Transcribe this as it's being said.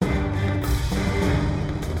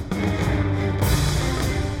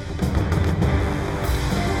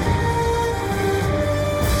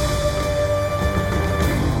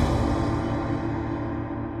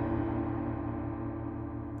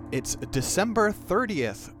It's December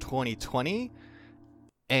 30th, 2020,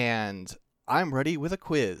 and I'm ready with a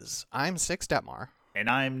quiz. I'm Six Detmar. And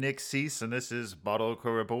I'm Nick Cease, and this is Bottle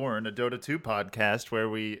Crow Reborn, a Dota 2 podcast where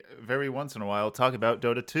we, very once in a while, talk about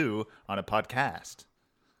Dota 2 on a podcast.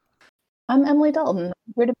 I'm Emily Dalton.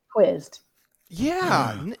 I'm here to be quizzed.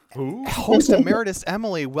 Yeah, host emeritus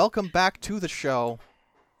Emily, welcome back to the show.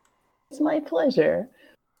 It's my pleasure.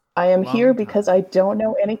 I am here because I don't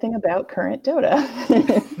know anything about current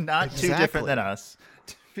Dota. Not too different than us,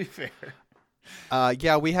 to be fair.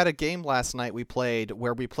 Yeah, we had a game last night we played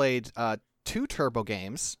two turbo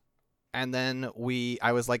games, and then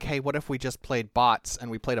I was like, hey, what if we just played bots,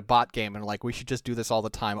 and we played a bot game, and like, we should just do this all the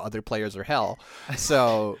time, other players are hell.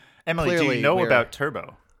 So Emily, do you know about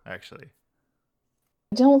turbo, actually?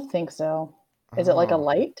 I don't think so. Is it like a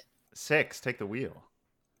light? 6, take the wheel.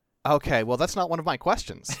 Okay, well, that's not one of my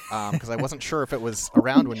questions, because I wasn't sure if it was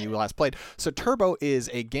around when you last played. So Turbo is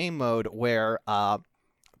a game mode where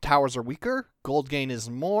towers are weaker, gold gain is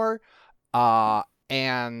more,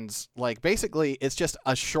 and like basically it's just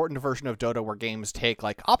a shortened version of Dota where games take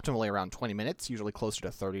like optimally around 20 minutes, usually closer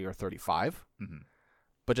to 30 or 35,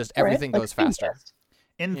 but just everything goes faster.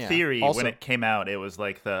 In theory, when it came out, it was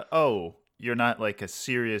like you're not like a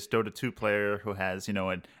serious Dota 2 player who has,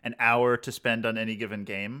 an hour to spend on any given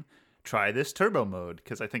game. Try this turbo mode,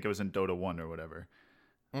 because I think it was in Dota 1 or whatever.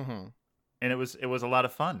 Mm-hmm. And it was a lot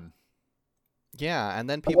of fun. Yeah, and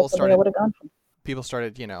then people started,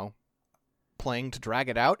 playing to drag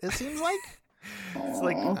it out, it seems like. It's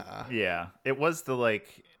like, it was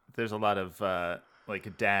there's a lot of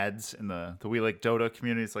dads in the We Like Dota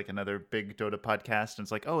community. It's like another big Dota podcast, and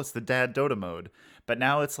it's like, it's the dad Dota mode. But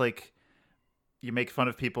now it's like, you make fun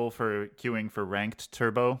of people for queuing for ranked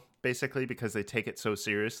turbo, basically, because they take it so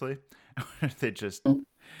seriously. They just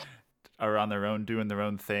are on their own, doing their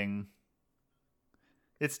own thing.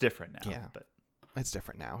 It's different now. Yeah, but it's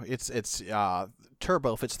different now. It's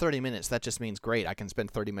turbo. If it's 30 minutes, that just means great. I can spend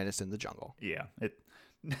 30 minutes in the jungle. Yeah,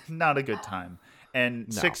 not a good time. And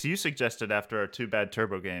no. Six, you suggested after our 2 bad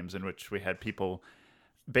turbo games in which we had people.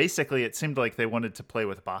 Basically, it seemed like they wanted to play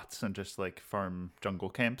with bots and just like farm jungle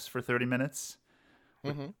camps for 30 minutes.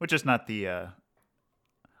 Which is not the...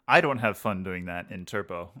 I don't have fun doing that in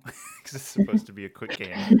Turbo, because it's supposed to be a quick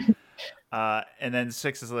game. And then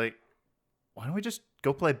Six is like, why don't we just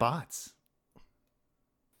go play bots?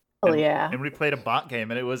 And we played a bot game,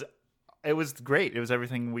 and it was great. It was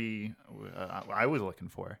everything I was looking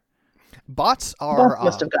for. Bots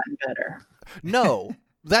must have gotten better. No,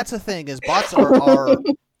 that's the thing, is bots are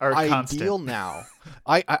ideal constant. Now.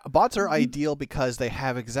 Bots are ideal because they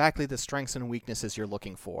have exactly the strengths and weaknesses you're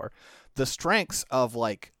looking for. The strengths of,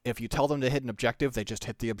 like, if you tell them to hit an objective, they just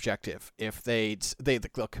hit the objective. If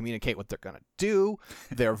they'll communicate what they're going to do.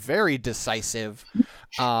 They're very decisive.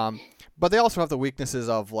 But they also have the weaknesses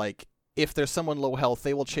of, like, if there's someone low health,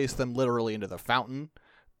 they will chase them literally into the fountain.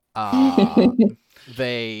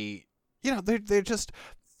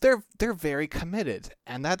 They're very committed,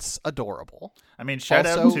 and that's adorable. I mean, shout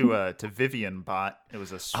out to Vivian Bot. It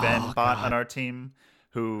was a Sven bot on our team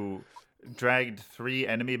who dragged 3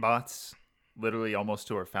 enemy bots literally almost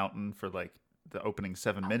to our fountain for like the opening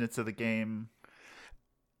 7 minutes of the game.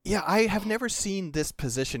 Yeah, I have never seen this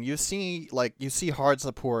position. You see hard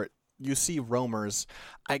support, you see roamers.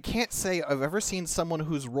 I can't say I've ever seen someone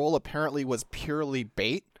whose role apparently was purely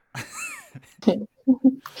bait.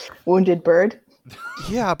 Wounded bird.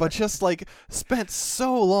 Yeah, but just like spent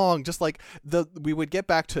so long, just like we would get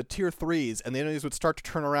back to tier 3s and the enemies would start to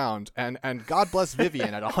turn around, and God bless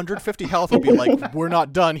Vivian at 150 health would be like, we're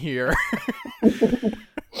not done here.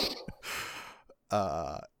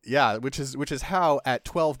 Yeah, which is how at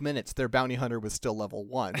 12 minutes their bounty hunter was still level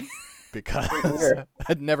 1 because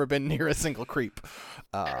had never been near a single creep.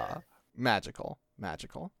 Magical.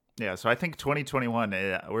 Yeah, so I think 2021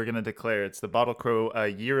 we're going to declare it's the Bottle Crow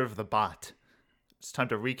year of the bot. It's time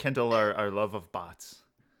to rekindle our love of bots.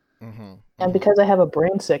 Mm-hmm. And because I have a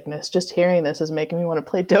brain sickness, just hearing this is making me want to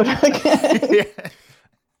play Dota again. Yeah.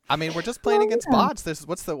 I mean, we're just playing against bots.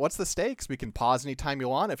 What's the stakes? We can pause anytime you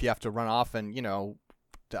want. If you have to run off and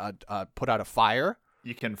put out a fire,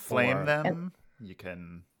 you can flame them. You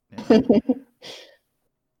can. It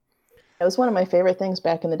was one of my favorite things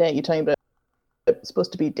back in the day. You talking about it's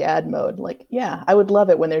supposed to be dad mode. Like, yeah, I would love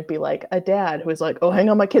it when there'd be like a dad who was like, oh, hang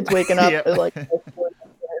on, my kid's waking up. Yeah. Like,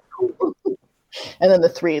 and then the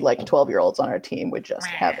 3 like 12-year-olds on our team would just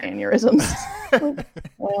have aneurysms. Like,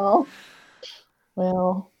 well,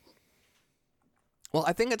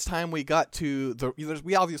 I think it's time we got to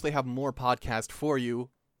we obviously have more podcast for you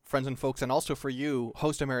friends and folks, and also for you,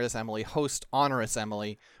 host Emeritus Emily, host Honorous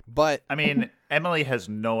Emily. But I mean, Emily has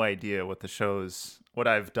no idea what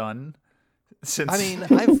I've done since. I mean,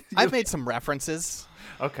 I've made some references.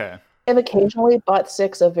 Okay. I've occasionally bought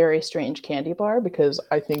Six a very strange candy bar because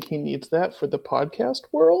I think he needs that for the podcast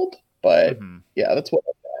world. But yeah, that's what.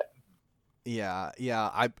 Yeah.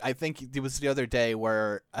 I think it was the other day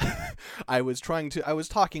where I was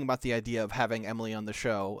talking about the idea of having Emily on the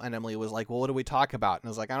show, and Emily was like, "Well, what do we talk about?" And I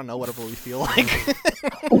was like, "I don't know, whatever we feel like."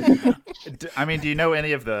 I mean, do you know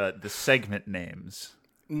any of the segment names?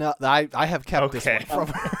 No, I have kept this one from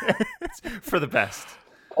her. For the best.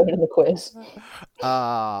 Put it in the quiz.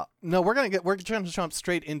 No, we're trying to jump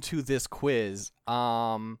straight into this quiz.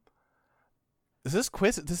 Is this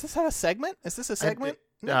quiz? Does this have a segment? Is this a segment?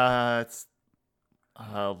 It's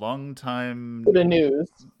a long time. For the news.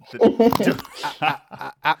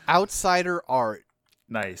 Outsider art.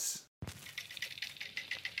 Nice.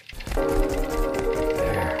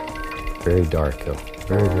 There. Very dark, though.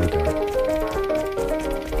 Very, very dark.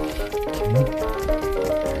 Okay.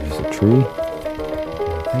 There's a tree.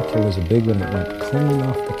 I think there was a big one that went clean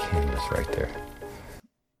off the canvas right there.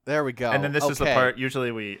 There we go. And then this is the part.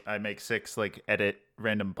 Usually, I make Six edit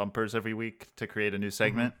random bumpers every week to create a new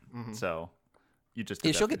segment. So you just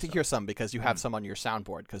she'll get to hear some because you have some on your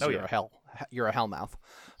soundboard because you're a hellmouth.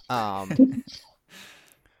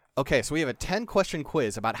 Okay, so we have a 10-question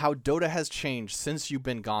quiz about how Dota has changed since you've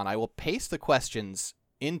been gone. I will paste the questions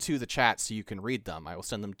into the chat so you can read them. I will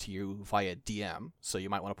send them to you via DM, so you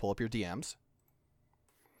might want to pull up your DMs.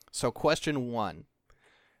 So question 1.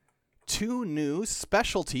 2 new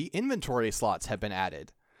specialty inventory slots have been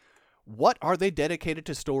added. What are they dedicated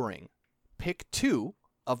to storing? Pick 2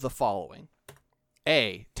 of the following.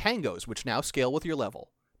 A. Tangos, which now scale with your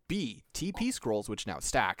level. B. TP scrolls, which now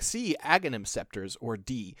stack. C. Aghanim scepters. Or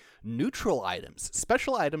D. Neutral items,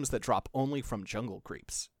 special items that drop only from jungle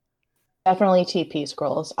creeps. Definitely TP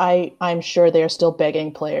scrolls. I'm sure they're still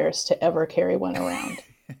begging players to ever carry one around.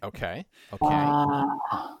 Okay. Not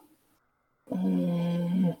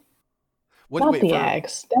the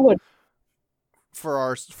Ags. That would. For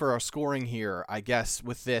our scoring here, I guess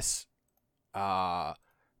with this,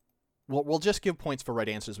 we'll just give points for right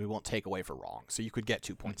answers. We won't take away for wrong. So you could get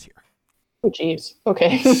 2 points here. Oh, geez.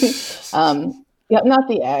 Okay. Yeah, not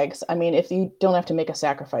the Ags. I mean, if you don't have to make a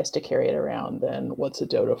sacrifice to carry it around, then what's a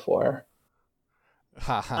Dota for?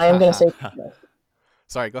 I am going to say Tangos.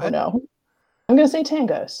 Sorry, go ahead. Oh, no. I'm going to say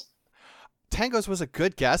Tangos. Tangos was a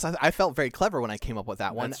good guess. I felt very clever when I came up with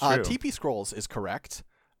that one. That's true. TP scrolls is correct.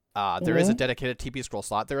 There is a dedicated TP scroll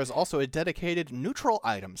slot. There is also a dedicated neutral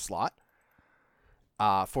item slot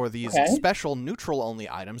for these special neutral-only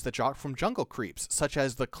items that drop from jungle creeps, such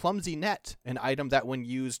as the Clumsy Net, an item that when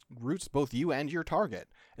used roots both you and your target.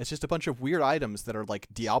 It's just a bunch of weird items that are like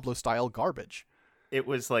Diablo-style garbage. It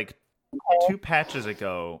was like 2 patches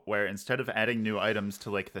ago where instead of adding new items to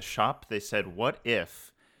like the shop, they said, what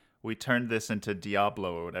if we turned this into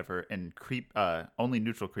Diablo or whatever, and only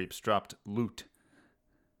neutral creeps dropped loot.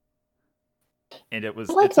 And it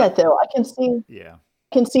was I like that though. I can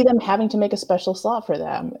see them having to make a special slot for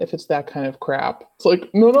them if it's that kind of crap. It's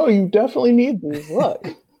like, no, you definitely need these. Look.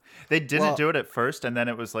 They didn't do it at first, and then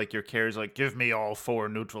it was like your carrier's like, give me all 4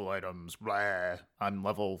 neutral items. Blah. I'm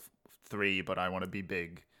level 3, but I want to be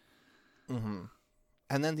big. Mm-hmm.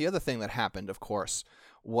 And then the other thing that happened, of course,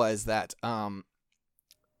 was that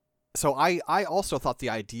so I also thought the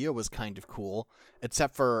idea was kind of cool,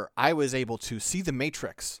 except for I was able to see the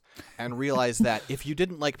Matrix and realize that if you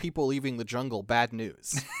didn't like people leaving the jungle, bad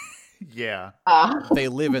news. Yeah. They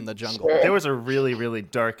live in the jungle. Sure. There was a really, really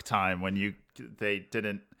dark time when they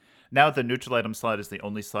didn't. Now the neutral item slot is the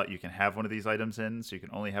only slot you can have one of these items in, so you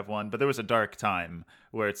can only have one. But there was a dark time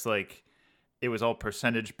where it's like it was all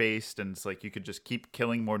percentage based, and it's like you could just keep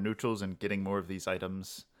killing more neutrals and getting more of these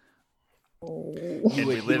items.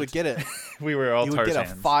 You would get it. We were all you would Tarzans.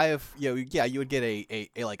 get a 5. You would get a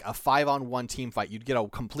like a 5-on-1 team fight. You'd get a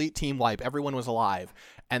complete team wipe. Everyone was alive,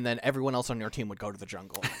 and then everyone else on your team would go to the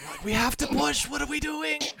jungle. Like, we have to push. What are we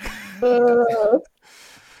doing? But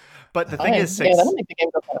the thing is, yeah, that'll make the game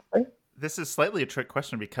go faster. This is slightly a trick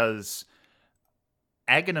question because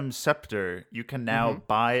Aghanim Scepter, you can now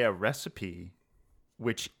buy a recipe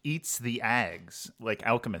which eats the Ags, like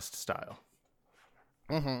Alchemist style.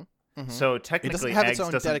 Mm-hmm. So technically, it doesn't have its Ags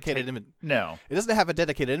own doesn't dedicated No, it doesn't have a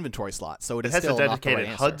dedicated inventory slot, so it has still a not the dedicated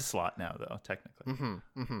right HUD answer. slot now, though. Technically,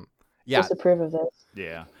 Yeah, Disapprove of this.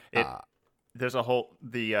 yeah. There's a whole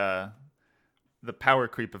the power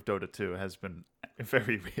creep of Dota 2 has been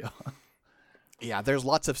very real. Yeah, there's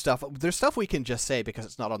lots of stuff. There's stuff we can just say because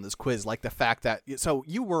it's not on this quiz, like the fact that... So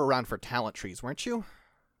you were around for talent trees, weren't you?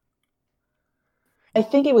 I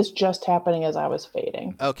think it was just happening as I was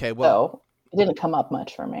fading. Okay, well, So it didn't come up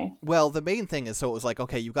much for me. well, the main thing is, so it was like,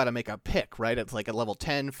 okay, you got to make a pick, right? It's like at level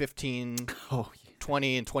 10, 15, Oh, yeah.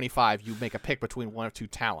 20, and 25, you make a pick between one or two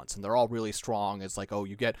talents, and they're all really strong. It's like, oh,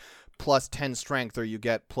 you get plus 10 strength, or you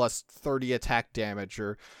get plus 30 attack damage,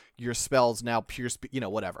 or your spells now pure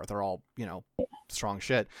whatever. They're all, strong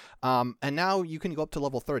shit. And now you can go up to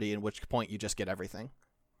level 30, in which point you just get everything.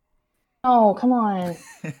 Oh, come on.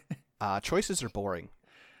 Choices are boring,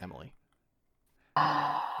 Emily.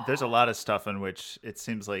 There's a lot of stuff in which it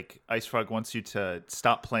seems like Ice Frog wants you to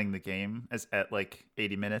stop playing the game at like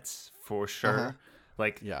 80 minutes for sure. Uh-huh.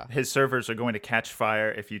 Like, Yeah. his servers are going to catch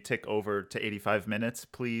fire if you tick over to 85 minutes.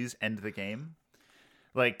 Please end the game.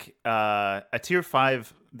 Like, a tier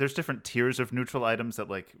 5, there's different tiers of neutral items that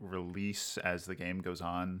like release as the game goes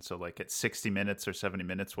on. So like at 60 minutes or 70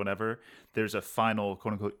 minutes, whatever, there's a final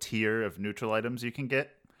quote unquote tier of neutral items you can get.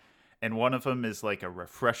 And one of them is like a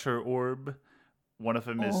refresher orb. One of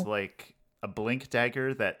them is like a blink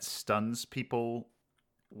dagger that stuns people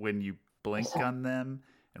when you blink on them,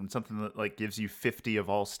 and something that like gives you 50 of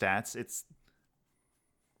all stats.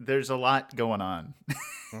 There's a lot going on.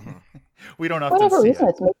 Mm-hmm. We don't For often whatever see reason, it.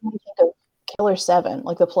 it's making me think of Killer 7,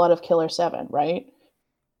 like the plot of Killer 7, right?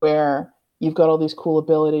 Where you've got all these cool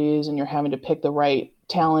abilities and you're having to pick the right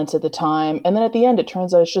talents at the time. And then at the end, it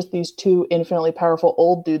turns out it's just these two infinitely powerful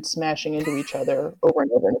old dudes smashing into each other over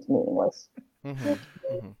and over, and it's meaningless. Mm-hmm.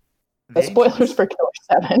 Mm-hmm. But spoilers for Killer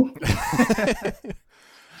 7.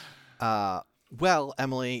 Well,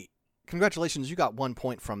 Emily, congratulations. You got 1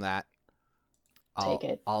 point from that. Take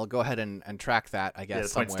it. I'll go ahead and track that, I guess. Yeah, the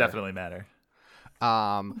points somewhere. definitely matter.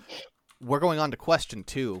 We're going on to question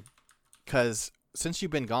 2, because since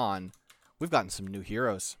you've been gone, we've gotten some new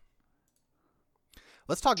heroes.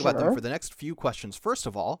 Let's talk about them Sure. for the next few questions. First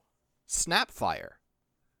of all, Snapfire.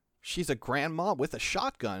 She's a grandma with a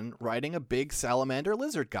shotgun riding a big salamander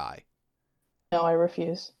lizard guy. No, I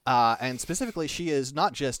refuse. And specifically, she is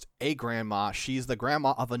not just a grandma, she's the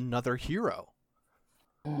grandma of another hero.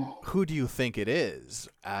 Who do you think it is?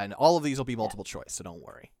 And all of these will be multiple choice, so don't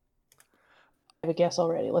worry. I have a guess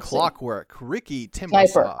already. Let's Clockwork, Ricky see.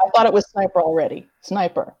 Sniper. Timbersaw. I thought it was Sniper already.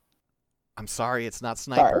 Sniper. I'm sorry, it's not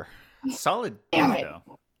Sniper. Solid Damn pick, it.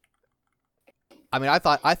 though. I mean, I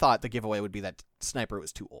thought the giveaway would be that Sniper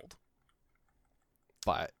was too old.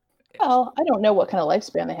 But Well, I don't know what kind of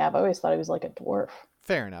lifespan they have. I always thought he was like a dwarf.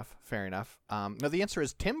 fair enough. No, the answer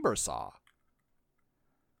is Timbersaw.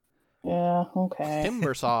 Yeah, okay.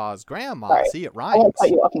 Timbersaw's grandma. Sorry. See, it I rhymes. won't cut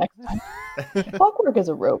you off next time. Clockwork is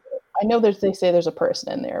a robot. I know they say there's a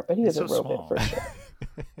person in there, but he It's is a so robot small. for sure.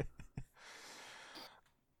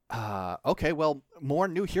 Okay, well, more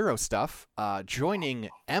new hero stuff. Joining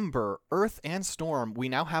Ember, Earth, and Storm, we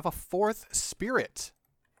now have a 4th spirit.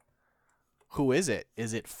 Who is it?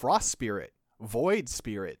 Is it Frost Spirit, Void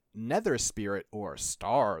Spirit, Nether Spirit, or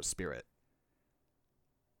Star Spirit?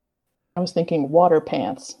 I was thinking water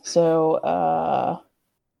pants. So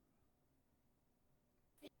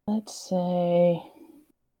let's say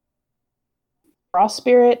Frost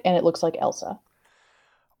Spirit, and it looks like Elsa.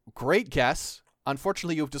 Great guess.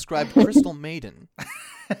 Unfortunately, you've described Crystal Maiden.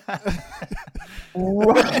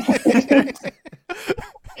 Right.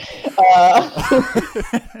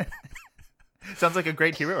 Sounds like a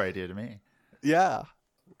great hero idea to me. Yeah.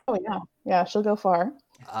 Oh yeah, yeah, she'll go far.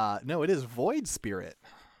 No, it is Void Spirit.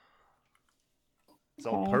 It's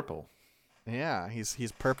all Okay. purple. Yeah, he's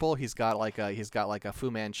purple. He's got like a Fu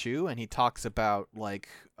Manchu, and he talks about like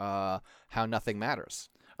how nothing matters.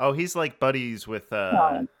 Oh, he's like buddies with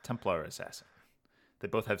No. Templar Assassin. They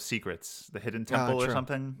both have secrets. The Hidden Temple or true.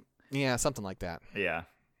 something. Yeah, something like that. Yeah.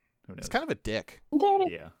 Who knows? He's kind of a dick. There it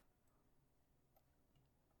is. Yeah.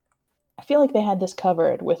 I feel like they had this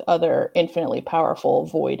covered with other infinitely powerful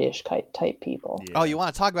voidish type people. Yeah. Oh, you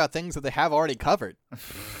want to talk about things that they have already covered?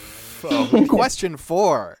 Oh, Question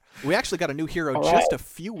 4. We actually got a new hero All just right. a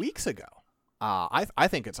few weeks ago. I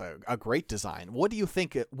think it's a great design. What do you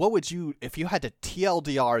think? What would you, if you had to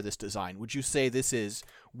TLDR this design, would you say this is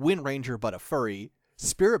Wind Ranger but a furry,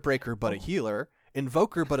 Spirit Breaker but a healer,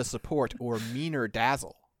 Invoker but a support, or Meaner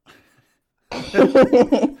Dazzle?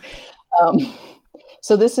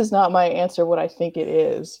 So this is not my answer what I think it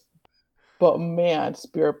is. But man,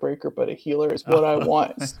 Spirit Breaker but a healer is what I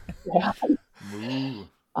want. Yeah. Moo.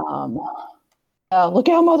 Look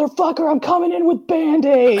out, motherfucker, I'm coming in with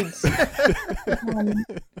band-aids.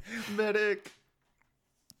 Medic.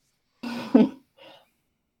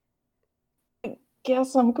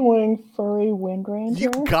 Guess I'm going furry Wind Ranger.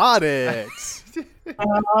 You got it.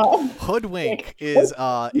 Hoodwink is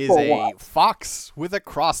a fox with a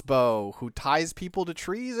crossbow who ties people to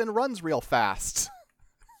trees and runs real fast.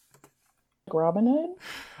 Robin Hood?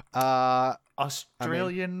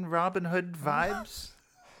 Australian Robin Hood vibes?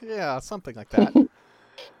 Yeah, something like that.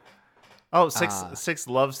 Oh, Six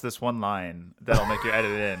loves this one line that'll make you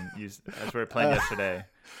edit it in. As we were playing yesterday.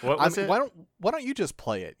 What was it? Why don't you just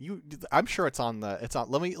play it? I'm sure it's on.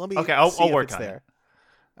 Let me. Okay, I'll work on it.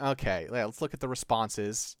 Okay, yeah, let's look at the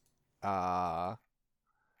responses. Yeah,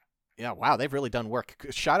 wow, they've really done work.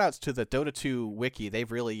 Shout outs to the Dota 2 wiki. They've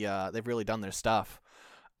really done their stuff.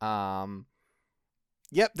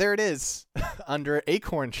 Yep, there it is. Under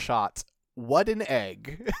Acorn Shot. What an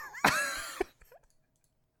egg.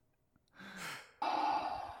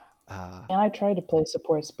 And I tried to play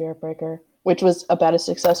support Spirit Breaker, which was about as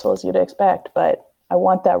successful as you'd expect, but I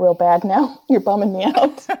want that real bad now. You're bumming me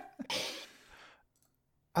out.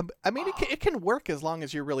 I mean, it can work as long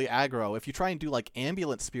as you're really aggro. If you try and do like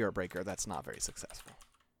Ambulance Spirit Breaker, that's not very successful.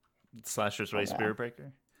 Slasher's Way Spirit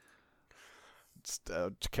Breaker? Just,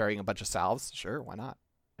 carrying a bunch of salves? Sure, why not?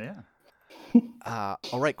 Yeah.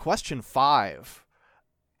 All right, question 5.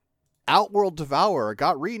 Outworld Devourer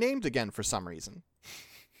got renamed again for some reason.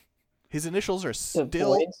 His initials are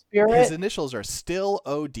still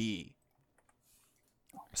OD.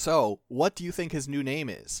 So, what do you think his new name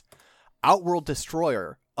is? Outworld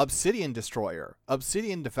Destroyer, Obsidian Destroyer,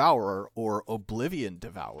 Obsidian Devourer, or Oblivion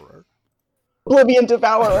Devourer? Oblivion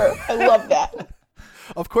Devourer. I love that.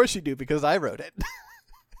 Of course you do, because I wrote it.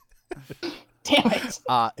 Damn it.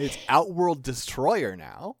 It's Outworld Destroyer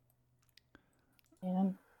now.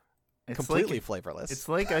 Man. It's completely flavorless. It's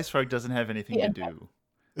like Ice Frog doesn't have anything to do.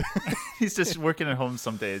 He's just working at home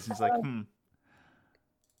some days. He's like,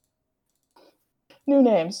 New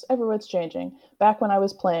names. Everyone's changing. Back when I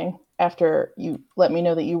was playing, after you let me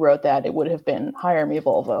know that you wrote that, it would have been Hire Me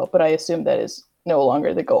Volvo, but I assume that is no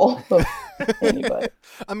longer the goal of anybody.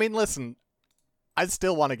 I mean, listen, I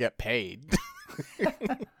still want to get paid.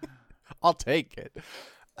 I'll take it.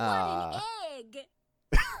 What an egg!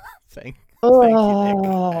 Thank you, Nick.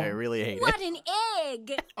 I really hate What it. an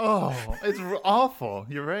egg! oh, it's awful.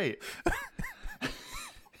 You're right.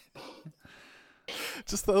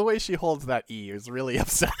 Just the way she holds that E is really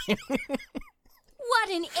upsetting. What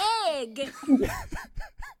an egg!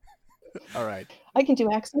 All right. I can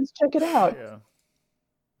do accents. Check it out. Yeah.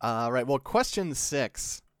 All right. Well, question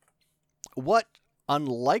 6. What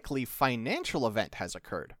unlikely financial event has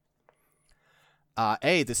occurred?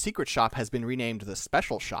 A, the secret shop has been renamed the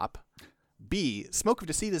special shop. B, Smoke of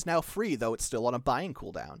Deceit is now free, though it's still on a buying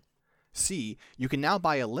cooldown. C, you can now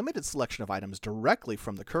buy a limited selection of items directly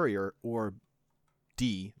from the courier. Or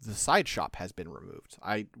D, the side shop has been removed.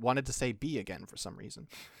 I wanted to say B again for some reason.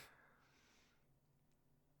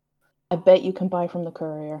 I bet you can buy from the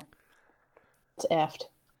courier. It's effed.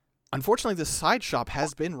 Unfortunately, the side shop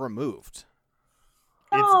has been removed.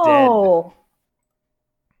 It's dead.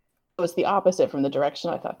 It was the opposite from the direction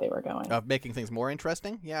I thought they were going. Of making things more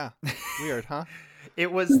interesting? Yeah. Weird, huh?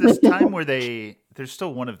 It was this time where there's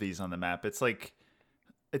still one of these on the map. It's like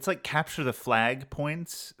capture the flag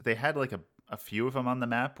points. They had like a few of them on the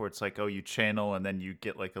map where it's like, oh, you channel and then you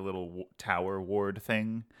get like a little tower ward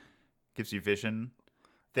thing. Gives you vision.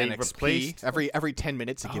 They and replaced XP. Every 10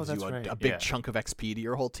 minutes it gives you a big chunk of XP to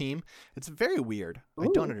your whole team. It's very weird. Ooh. I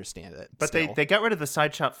don't understand it. But they got rid of the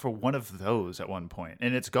side shop for one of those at one point,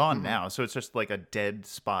 and it's gone now. So it's just like a dead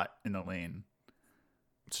spot in the lane.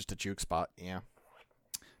 It's just a juke spot, yeah.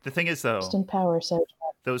 The thing is, though, Austin Power side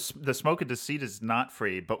shop. The Smoke of Deceit is not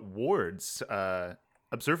free, but wards,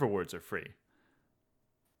 observer wards are free.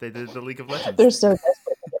 They did the League of Legends. They're so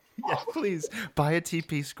desperate. Yeah, please buy a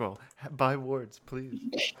TP scroll. Buy wards,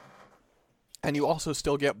 please. And you also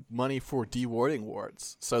still get money for dewarding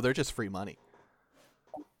wards, so they're just free money.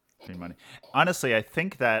 Free money. Honestly, I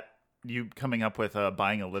think that you coming up with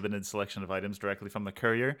buying a limited selection of items directly from the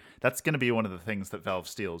courier, that's going to be one of the things that Valve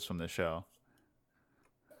steals from this show.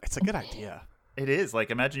 It's a good idea. It is.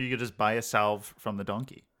 Like, imagine you could just buy a salve from the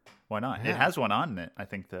donkey. Why not? Yeah. It has one on it, I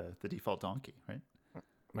think, the default donkey, right?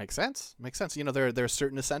 Makes sense. Makes sense. You know, there are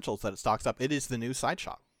certain essentials that it stocks up. It is the new side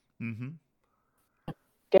shop. Mm-hmm.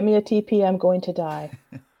 Give me a TP, I'm going to die.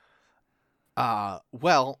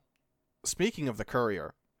 Well, speaking of the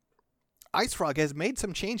courier, Ice Frog has made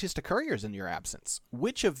some changes to couriers in your absence.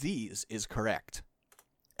 Which of these is correct?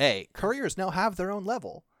 A, couriers now have their own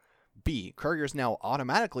level. B, couriers now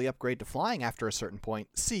automatically upgrade to flying after a certain point.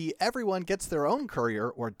 C, everyone gets their own courier.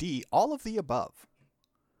 Or D, all of the above.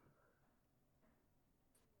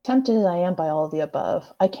 Tempted as I am by all of the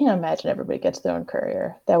above, I can't imagine everybody gets their own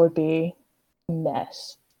courier. That would be a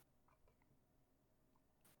mess.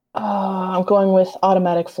 I'm going with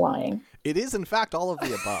automatic flying. It is, in fact, all of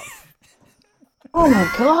the above. Oh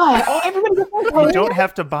my god! Oh, everybody gets their courier? You don't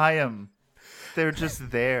have to buy them. They're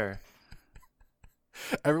just there.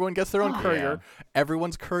 Everyone gets their own courier. Yeah.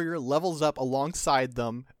 Everyone's courier levels up alongside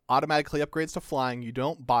them, automatically upgrades to flying. You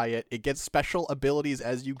don't buy it. It gets special abilities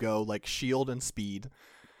as you go, like shield and speed.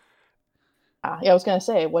 Yeah, I was gonna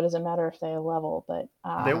say, what does it matter if they level? But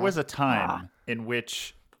There was a time in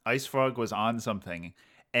which Ice Frog was on something,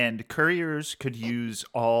 and couriers could use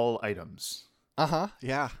all items,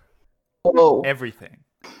 Yeah. whoa. everything.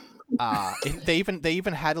 They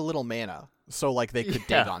even had a little mana, so like they could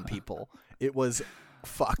dig on people. It was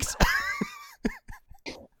fucked.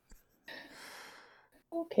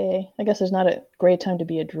 Okay, I guess it's not a great time to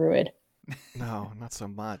be a druid. No, not so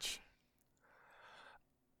much.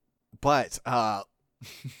 But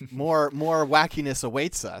more wackiness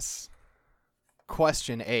awaits us.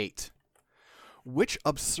 Question 8. Which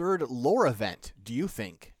absurd lore event do you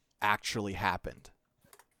think actually happened?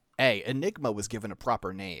 A. Enigma was given a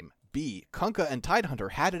proper name. B. Kunkka and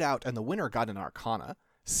Tidehunter had it out and the winner got an Arcana.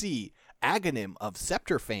 C. Aghanim of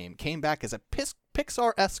Scepter fame came back as a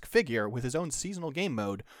Pixar-esque figure with his own seasonal game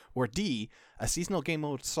mode. Or D. A seasonal game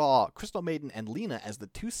mode saw Crystal Maiden and Lena as the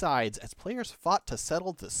two sides as players fought to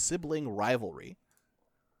settle the sibling rivalry.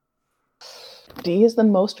 D is the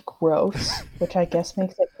most gross, which I guess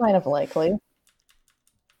makes it kind of likely.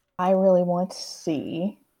 I really want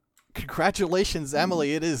C. Congratulations,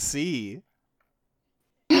 Emily. It is C.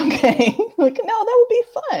 Okay, like no, that would be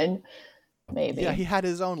fun. Maybe. Yeah, he had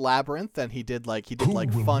his own labyrinth, and he did like Who fun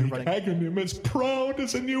will running. make Aghanim as proud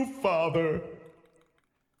as a new father?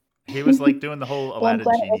 He was like doing the whole Well, I'm Aladdin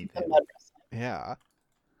glad it genie wasn't the thing. mud wrestling. Yeah,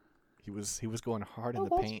 he was going hard in Oh, the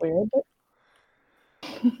that's paint. weird. But...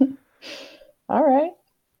 All right,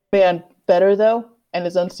 man. Better though, and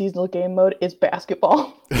his unseasonal game mode is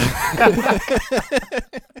basketball.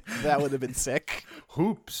 That would have been sick.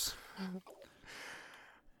 Hoops.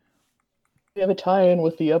 We have a tie-in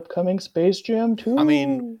with the upcoming Space Jam too. I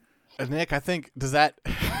mean, Nick, I think does that?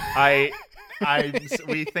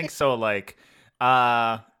 We think so. Like, so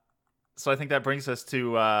I think that brings us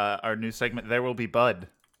to our new segment. There will be Bud.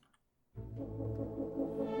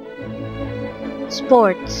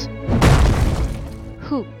 Sports.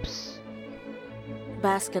 Hoops.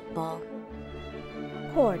 Basketball.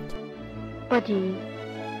 Court. Buddy.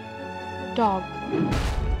 Dog.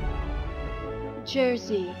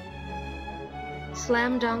 Jersey.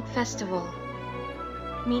 Slam Dunk Festival.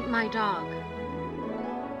 Meet my dog.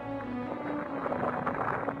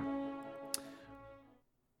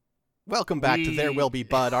 Welcome back to There Will Be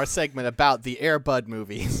Bud, our segment about the Air Bud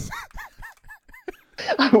movies.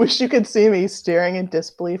 I wish you could see me staring in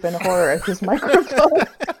disbelief and horror at this microphone.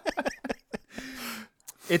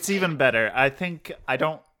 It's even better. I think I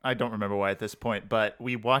don't remember why at this point, but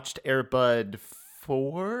we watched Air Bud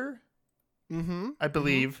 4, I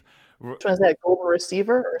believe. Which one is that? Golden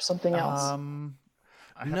Receiver or something else? I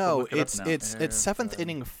have to No, look it up it's now. it's seventh Bud.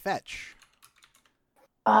 inning fetch.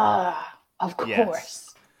 Of course. Yes.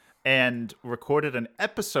 And recorded an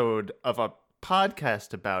episode of a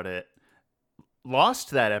podcast about it. Lost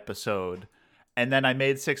that episode, and then I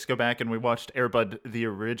made Six go back and we watched Air Bud the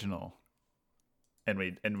original, and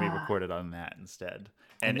we recorded on that instead.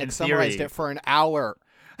 And Nick in summarized theory, it for an hour.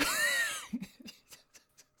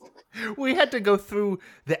 we had to go through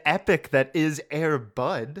the epic that is Air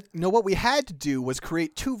Bud. No, what we had to do was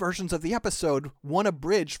create two versions of the episode, one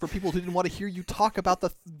abridged for people who didn't want to hear you talk about the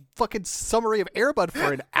fucking summary of Air Bud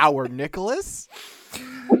for an hour, Nicholas.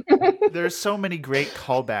 There's so many great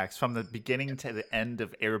callbacks from the beginning to the end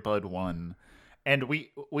of Air Bud 1. And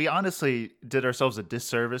we honestly did ourselves a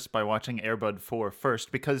disservice by watching Air Bud 4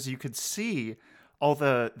 first, because you could see all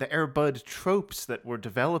the Air Bud tropes that were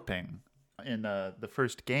developing in the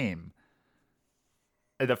first game,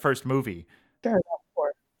 the first movie. Fair enough.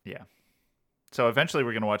 Or Yeah. So eventually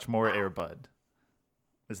we're going to watch more Air Bud,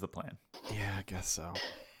 is the plan. Yeah, I guess so.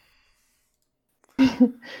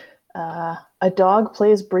 a dog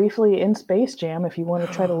plays briefly in Space Jam. If you want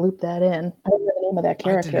to try to loop that in, I don't know the name of that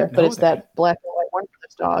character, didn't but know it's that black and white one for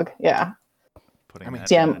this dog. Yeah. Putting I mean, that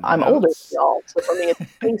See, in the I'm older notes. than y'all, so for me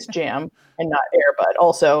it's Space Jam and not Air Bud.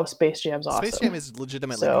 Also, Space Jam's awesome. Space Jam is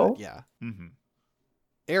legitimately So? good, yeah. Mm-hmm.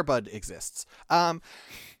 Air Bud exists.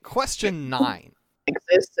 Question 9.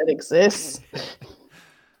 Exists. It exists.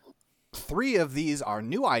 3 of these are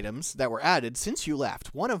new items that were added since you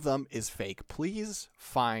left. One of them is fake. Please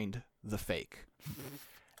find the fake.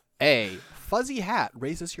 A. Fuzzy Hat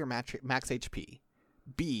raises your max HP.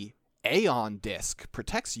 B. Aeon Disc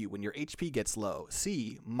protects you when your HP gets low.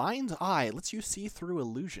 C. Mind's Eye lets you see through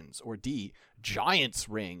illusions. Or D. Giant's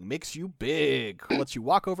Ring makes you big, lets you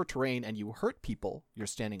walk over terrain and you hurt people you're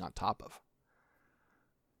standing on top of.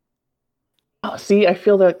 Oh, see, I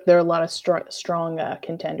feel that there are a lot of strong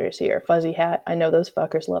contenders here. Fuzzy Hat, I know those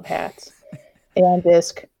fuckers love hats. And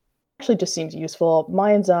Disc actually just seems useful.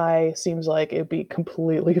 Mind's Eye seems like it would be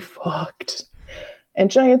completely fucked.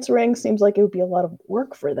 And Giant's Ring seems like it would be a lot of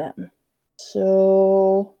work for them.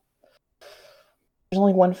 So there's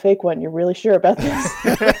only one fake one. You're really sure about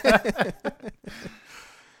this?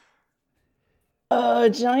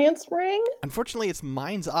 Giant's Ring? Unfortunately, it's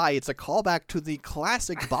Mind's Eye. It's a callback to the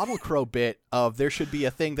classic Bottle Crow bit of there should be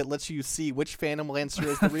a thing that lets you see which Phantom Lancer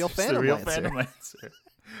is the real Phantom Lancer. Phantom Lancer.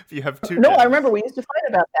 If you have two. No, I remember we used to fight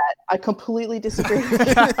about that. I completely disagree with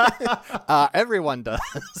you. Everyone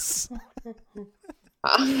does.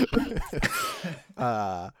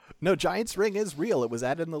 No, Giant's Ring is real. It was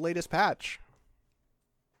added in the latest patch.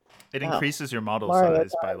 It increases your model Mario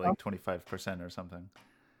size by like 25% or something.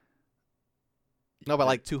 No, by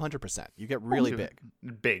like 200%. You get really big.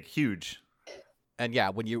 Big, huge. And yeah,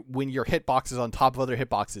 when your hitbox is on top of other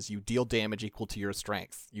hitboxes, you deal damage equal to your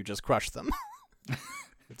strength. You just crush them.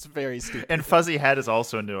 It's very stupid. And Fuzzy Hat is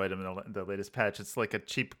also a new item in the latest patch. It's like a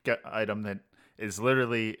cheap item that is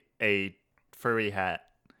literally a furry hat.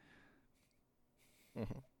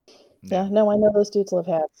 Mm-hmm. Yeah, no, I know those dudes love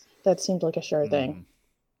hats. That seemed like a sure thing.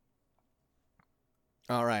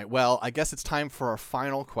 All right, well, I guess it's time for our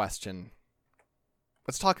final question.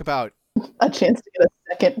 Let's talk about a chance to get a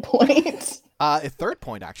second point. A third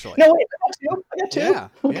point, actually. No, wait, I got two. Yeah.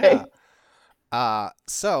 Okay. Yeah.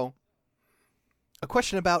 So, a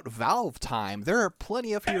question about Valve time. There are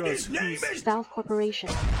plenty of heroes whose... Valve Corporation.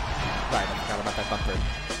 Right, I forgot about that bumper.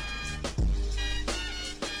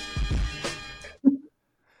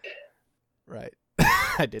 Right.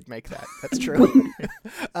 I did make that. That's true.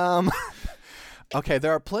 Okay,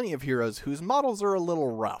 there are plenty of heroes whose models are a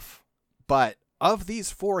little rough. But of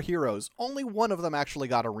these 4 heroes, only one of them actually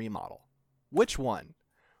got a remodel. Which one?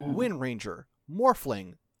 Wind Ranger,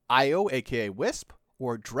 Morphling, Io, aka Wisp,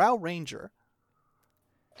 or Drow Ranger?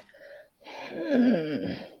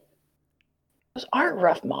 Those aren't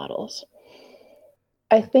rough models.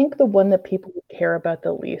 I think the one that people care about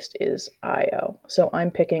the least is Io. So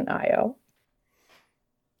I'm picking Io.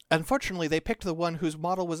 Unfortunately, they picked the one whose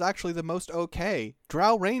model was actually the most okay,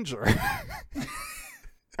 Drow Ranger.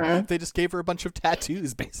 They just gave her a bunch of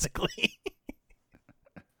tattoos, basically.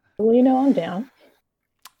 Well, you know, I'm down.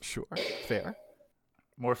 Sure, fair.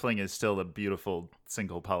 Morphling is still a beautiful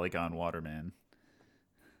single polygon waterman.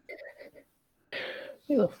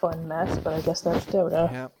 He's a fun mess, but I guess that's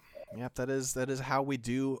Dota. Yep, that is how we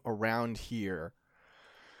do around here.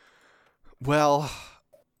 Well,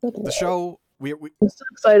 the show... I'm so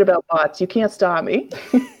excited about bots. You can't stop me.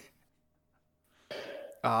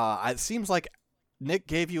 It seems like Nick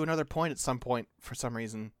gave you another point at some point for some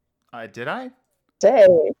reason. Did I? Say.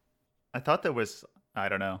 I thought there was... I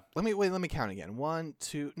don't know. Let me count again. 1,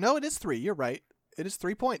 2... No, it is 3. You're right. It is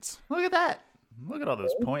 3 points. Look at that. Look at all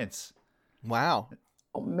those points. Wow.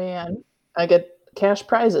 Oh, man. I get cash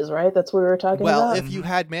prizes, right? That's what we were talking about? Well, if you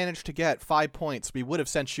had managed to get 5 points, we would have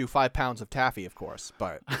sent you 5 pounds of taffy, of course.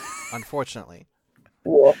 But unfortunately...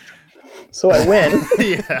 Woof. So I win.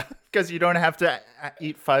 Yeah, because you don't have to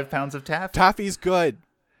eat 5 pounds of taffy. Taffy's good.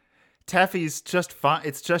 Taffy's just fine.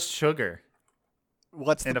 It's just sugar.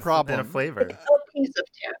 What's the problem? And a flavor. A piece of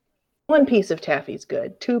taffy. 1 piece of taffy's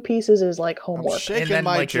good. 2 pieces is like homework. I'm shaking and then,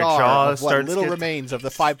 my like, your jaw jaw of what starts little remains of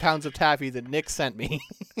the 5 pounds of taffy that Nick sent me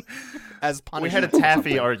as punishment. We had a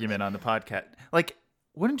taffy argument on the podcast. Like,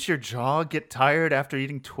 wouldn't your jaw get tired after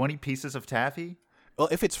eating 20 pieces of taffy? Well,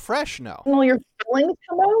 if it's fresh, no. And all your fillings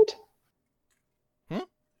come out?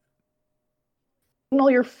 And all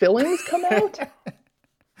your fillings come out?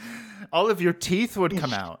 All of your teeth would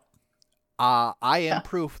come out. I am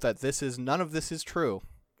proof that none of this is true.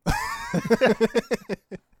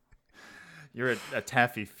 You're a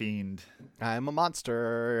taffy fiend. I'm a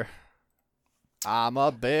monster. I'm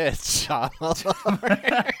a bitch. I'm a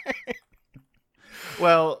lover.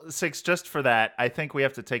 Well, Six, just for that, I think we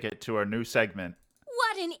have to take it to our new segment.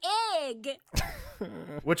 What an egg!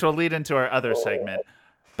 Which will lead into our other segment.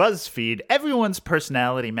 BuzzFeed, everyone's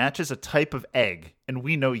personality matches a type of egg, and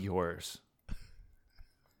we know yours.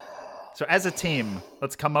 So as a team,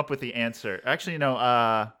 let's come up with the answer. Actually, no,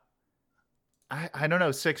 I don't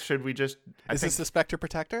know, Six, should we just... Is this the Spectre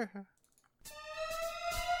Protector?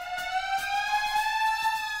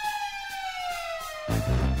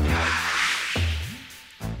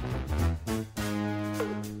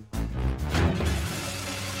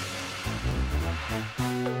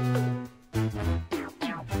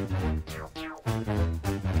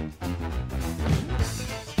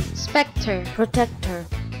 Spectre Protector.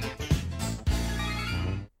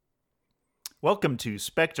 Welcome to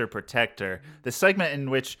Spectre Protector, the segment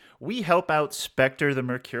in which we help out Spectre the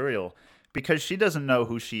Mercurial because she doesn't know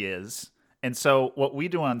who she is. And so what we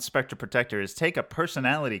do on Spectre Protector is take a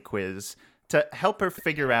personality quiz to help her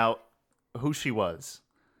figure out who she was.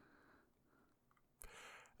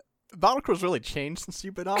 Battlecrew's really changed since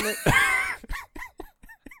you've been on it.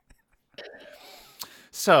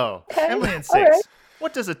 So, Okay, Emily and all Six, right.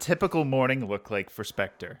 what does a typical morning look like for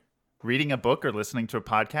Spectre? Reading a book or listening to a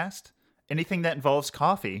podcast? Anything that involves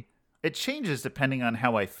coffee? It changes depending on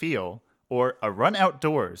how I feel. Or a run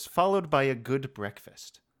outdoors, followed by a good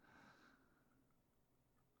breakfast.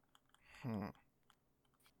 I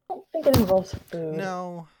don't think it involves food.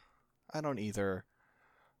 No, I don't either.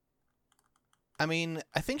 I mean,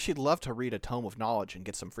 I think she'd love to read a tome of knowledge and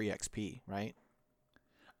get some free XP, right?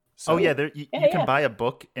 So, Oh yeah, you Yeah, can yeah. buy a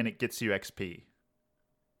book and it gets you XP.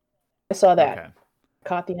 I saw that. Okay.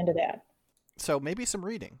 Caught the end of that. So maybe some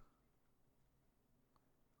reading.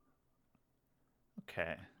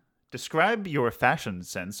 Okay. Describe your fashion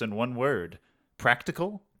sense in one word.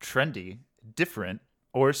 Practical, trendy, different,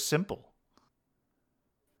 or simple.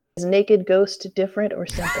 Is Naked Ghost different or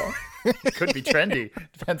simple? It could be trendy.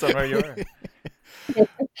 Depends on where you are.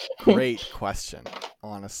 Great question,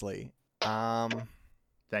 honestly.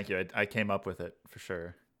 Thank you. I came up with it for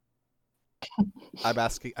sure.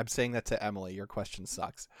 I'm saying that to Emily. Your question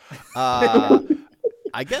sucks.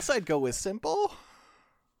 I guess I'd go with simple.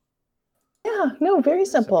 Yeah, no, very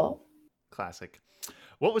simple. Classic.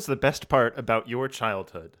 What was the best part about your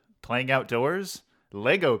childhood? Playing outdoors?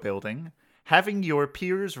 Lego building? Having your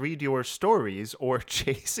peers read your stories? Or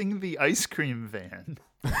chasing the ice cream van?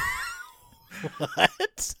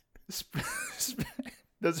 What?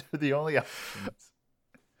 Those are the only options.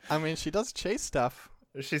 I mean, she does chase stuff.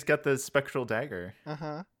 She's got the spectral dagger.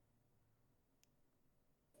 Uh-huh.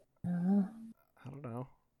 I don't know.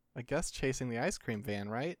 I guess chasing the ice cream van,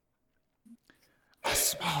 right? A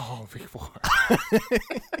small reward.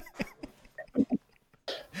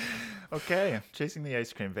 Okay, chasing the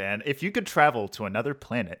ice cream van. If you could travel to another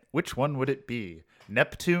planet, which one would it be?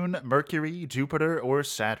 Neptune, Mercury, Jupiter, or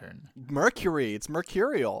Saturn? Mercury. It's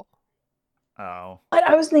mercurial. Oh.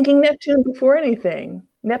 I was thinking Neptune before anything.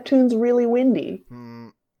 Neptune's really windy.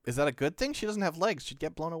 Is that a good thing? She doesn't have legs. She'd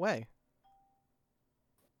get blown away.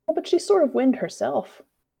 Oh, but she's sort of wind herself.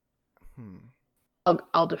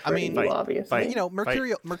 I'll defer I mean, to you, fight, obviously. fight. You know,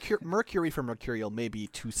 mercurial. Mercury for mercurial may be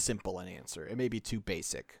too simple an answer. It may be too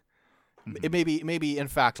basic. It may be in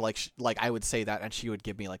fact like I would say that, and she would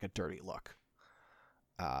give me like a dirty look.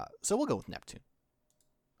 So we'll go with Neptune.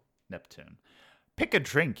 Neptune. Pick a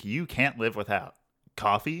drink you can't live without.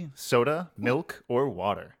 Coffee, soda, milk, or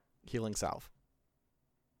water. Healing salve.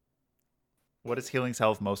 What is healing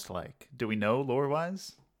salve most like? Do we know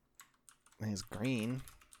lore-wise? He's green.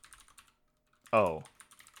 Oh.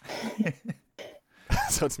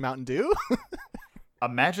 So it's Mountain Dew? A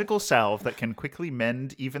magical salve that can quickly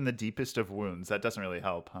mend even the deepest of wounds. That doesn't really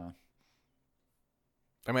help, huh?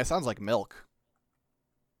 I mean, it sounds like milk.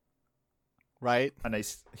 Right? A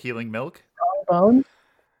nice healing milk? Bone?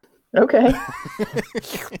 Okay.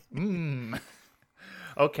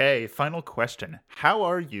 Okay, final question. How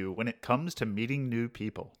are you when it comes to meeting new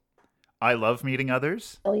people? I love meeting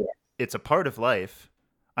others. Hell yeah. It's a part of life.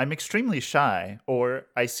 I'm extremely shy, or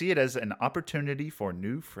I see it as an opportunity for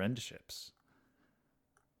new friendships.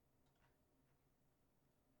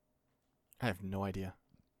 I have no idea.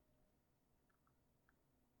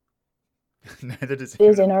 Neither does It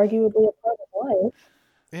is anyone. inarguably a part of life.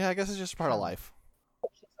 Yeah, I guess it's just part of life.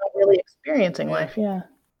 She's not really experiencing life, yeah.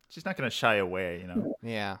 She's not going to shy away, you know.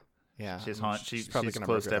 Yeah. Yeah. She's I mean, haunt. She's probably gonna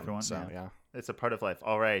close murder to them, everyone. So, yeah. It's a part of life.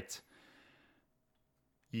 All right.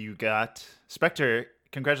 You got Spectre.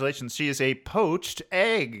 Congratulations. She is a poached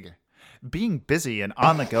egg. Being busy and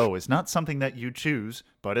on the go is not something that you choose,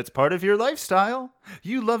 but it's part of your lifestyle.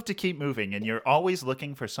 You love to keep moving, and you're always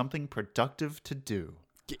looking for something productive to do.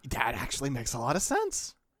 That actually makes a lot of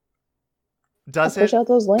sense. Does Push it? out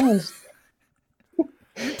those lands.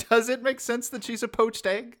 Does it make sense that she's a poached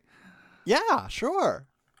egg? Yeah, sure.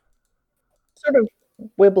 Sort of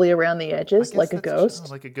wibbly around the I edges, guess like a that's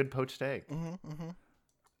ghost. like a good poached egg.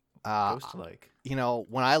 Uh, Ghost-like. You know,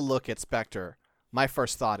 when I look at Spectre, my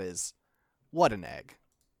first thought is, what an egg.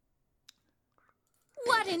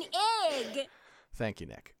 What an egg! Thank you,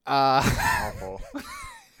 Nick. Awful.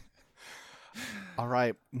 All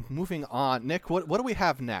right, moving on. Nick, what do we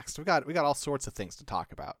have next? We got all sorts of things to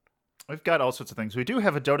talk about. We've got all sorts of things. We do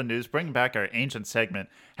have a Dota News, bringing back our ancient segment.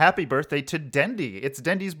 Happy birthday to Dendy. It's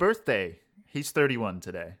Dendy's birthday. He's 31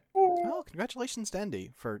 today. Oh, congratulations,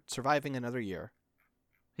 Dendy, for surviving another year.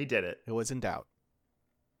 He did it. It was in doubt.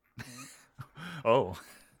 Oh.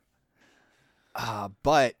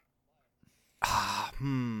 But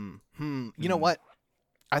you know what?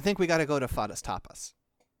 I think we got to go to Fadas Tapas.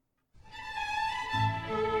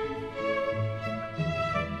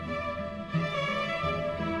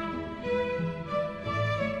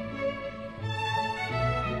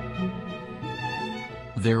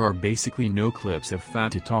 There are basically no clips of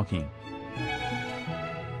Fata talking.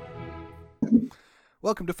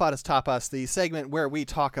 Welcome to Fadas Tapas, the segment where we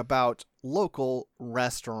talk about local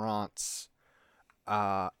restaurants.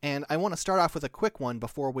 And I want to start off with a quick one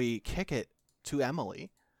before we kick it to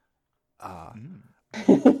Emily. But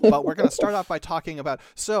we're going to start off by talking about...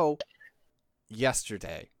 So,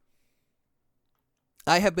 yesterday,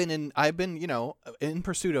 I've been, in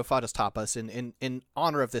pursuit of Fadas Tapas in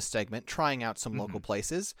honor of this segment, trying out some local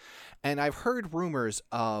places. And I've heard rumors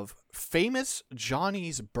of Famous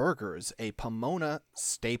Johnny's Burgers, a Pomona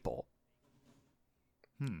staple.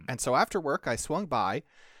 And so after work, I swung by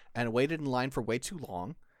and waited in line for way too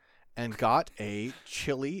long and got a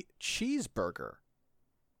chili cheeseburger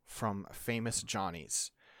from Famous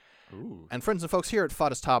Johnny's. Ooh. And friends and folks, here at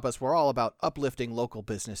Fadas Tapas, we're all about uplifting local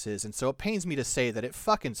businesses, and so it pains me to say that it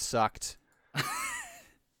fucking sucked.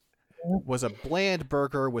 Was a bland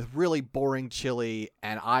burger with really boring chili,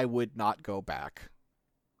 and I would not go back.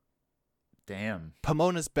 Damn.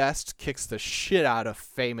 Pomona's Best kicks the shit out of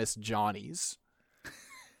Famous Johnny's.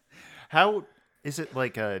 How is it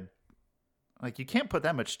like you can't put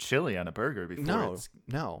that much chili on a burger before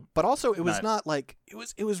No. But also it was not like it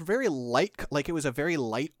was very light, like it was a very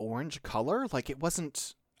light orange color. Like it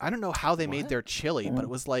wasn't, I don't know how they made their chili, but it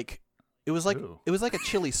was like a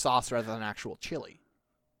chili sauce rather than actual chili.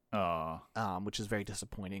 Oh. Which is very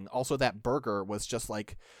disappointing. Also that burger was just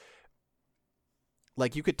like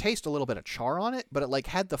you could taste a little bit of char on it, but it like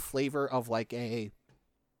had the flavor of like a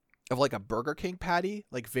Burger King patty,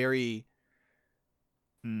 like very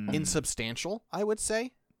insubstantial, I would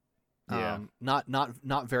say. Yeah.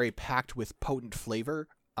 Not very packed with potent flavor.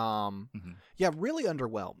 Yeah, really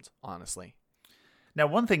underwhelmed, honestly. Now,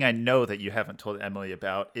 one thing I know that you haven't told Emily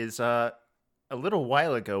about is a little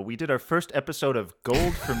while ago we did our first episode of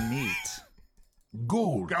Gold for Meat.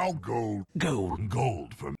 Gold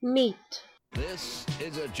for Meat. This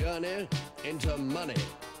is a journey into money.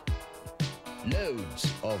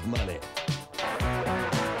 Loads of money.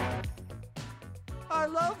 I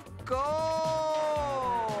love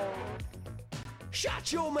gold!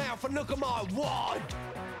 Shut your mouth and look at my wad!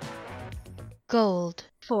 Gold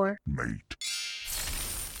for meat.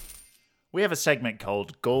 We have a segment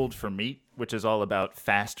called Gold for Meat, which is all about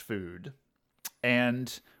fast food.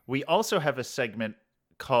 And we also have a segment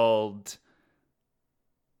called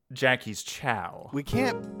Jackie's Chow. You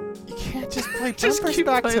can't just play bumpers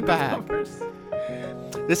back to back.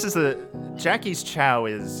 This is Jackie's Chow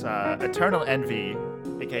is Eternal Envy,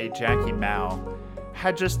 aka Jackie Mao,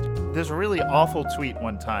 had just this really awful tweet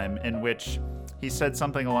one time in which he said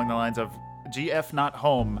something along the lines of GF not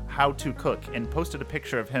home, how to cook, and posted a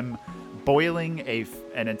picture of him boiling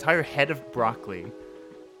an entire head of broccoli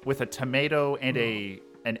with a tomato and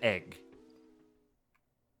an egg.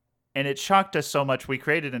 And it shocked us so much, we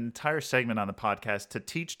created an entire segment on the podcast to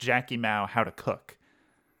teach Jackie Mao how to cook.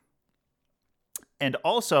 And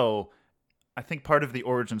also, I think part of the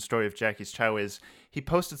origin story of Jackie's Chow is he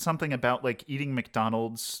posted something about like eating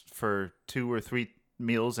McDonald's for 2 or 3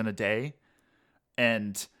 meals in a day.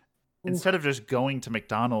 And instead of just going to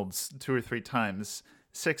McDonald's 2 or 3 times,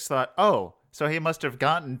 Six thought, oh, so he must have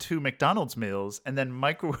gotten 2 McDonald's meals and then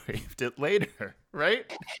microwaved it later, right?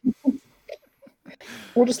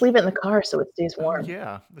 We'll just leave it in the car so it stays warm.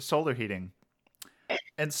 Yeah, the solar heating.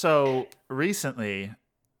 And so recently,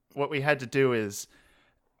 what we had to do is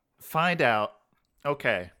find out,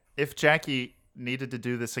 okay, if Jackie needed to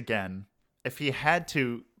do this again, if he had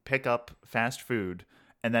to pick up fast food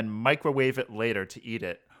and then microwave it later to eat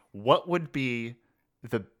it, what would be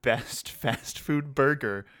the best fast food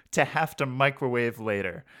burger to have to microwave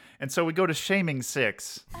later? And so we go to Shaming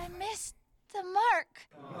Six. I missed the mark.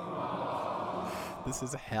 This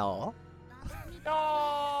is hell.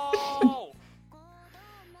 No!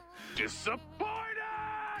 Disappointed!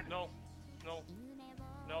 No.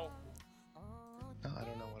 I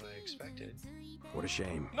don't know what I expected. What a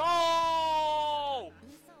shame. No!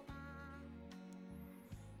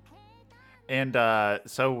 And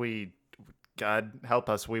so we, God help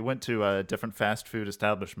us, we went to different fast food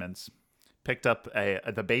establishments, picked up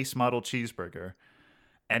the base model cheeseburger,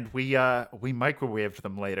 and we microwaved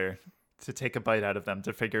them later to take a bite out of them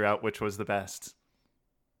to figure out which was the best.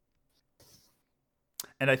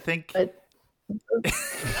 And I think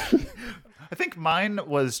I think mine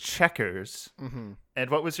was Checkers. Mm-hmm. And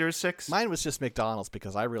what was yours, 6? Mine was just McDonald's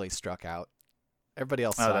because I really struck out. Everybody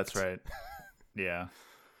else sucked. Oh, that's right. Yeah.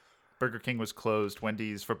 Burger King was closed.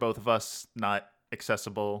 Wendy's, for both of us, not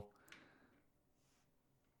accessible.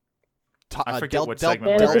 I forget what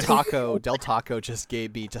segment we're in. Del Taco just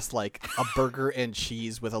gave me just like a burger and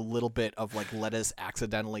cheese with a little bit of like lettuce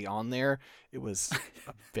accidentally on there. It was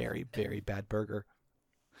a very, very bad burger.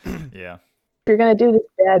 Yeah. If you're going to do this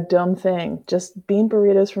bad, dumb thing, just bean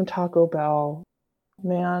burritos from Taco Bell.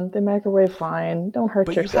 Man, they microwave fine. Don't hurt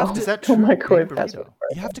But yourself. Is that Don't true? microwave Bean fast burrito. food.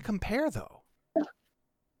 You have to compare though.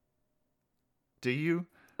 Do you?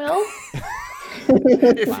 Well,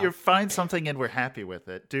 If you find something and we're happy with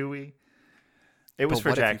it, do we? It was But for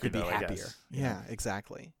what if you Jackie, could be though, I happier? guess. Yeah,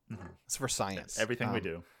 exactly. Mm-hmm. It's for science. Everything we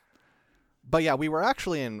do. But yeah, we were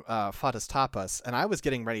actually in Fatas Tapas, and I was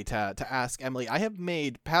getting ready to ask Emily. I have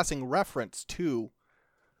made passing reference to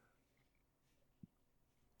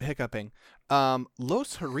hiccuping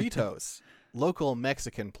Los Jarritos, local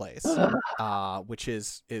Mexican place, which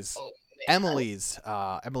is Emily's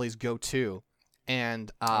go-to.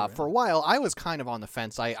 And for a while, I was kind of on the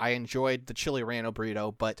fence. I enjoyed the chili relleno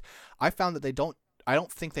burrito, but I found that I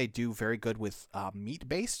don't think they do very good with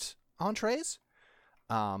meat-based entrees.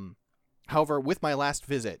 However, with my last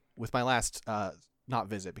not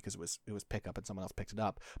visit because it was pickup and someone else picked it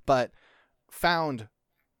up, but found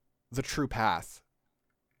the true path.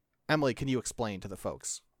 Emily, can you explain to the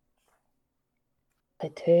folks?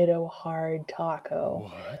 potato hard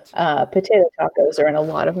taco. What? Potato tacos are in a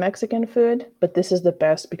lot of Mexican food, but this is the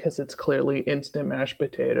best because it's clearly instant mashed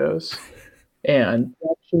potatoes and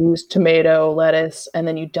cheese, tomato, lettuce, and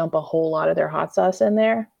then you dump a whole lot of their hot sauce in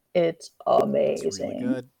there. It's amazing. It's really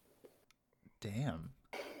good. Damn.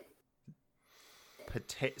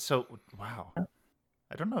 So, wow.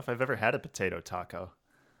 I don't know if I've ever had a potato taco.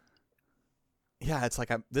 Yeah, it's like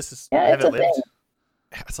it's haven't a lived. thing.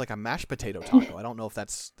 it's like a mashed potato taco. I don't know if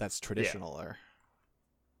that's traditional or.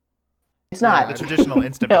 It's not. The traditional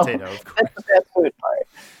instant No, potato, of course. That's the best food part.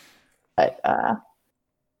 But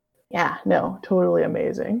yeah, no, totally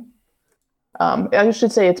amazing. I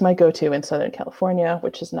should say it's my go-to in Southern California,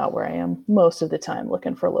 which is not where I am most of the time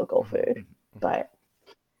looking for local food. But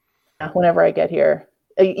whenever I get here,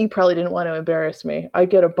 you probably didn't want to embarrass me. I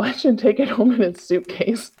get a bunch and take it home in a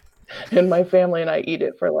suitcase, and my family and I eat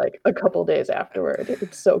it for like a couple days afterward.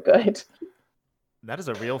 It's so good. That is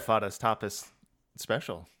a real Fadas Tapas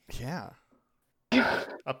special. Yeah.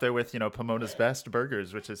 Up there with, Pomona's Best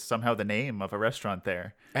Burgers, which is somehow the name of a restaurant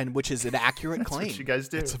there. And which is an accurate That's claim. what you guys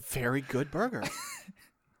do. It's a very good burger.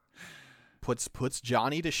 Puts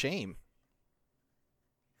Johnny to shame.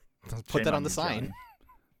 Put Shame that on on the you, sign.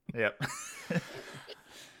 Johnny. Yep.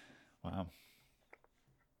 Wow.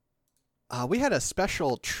 We had a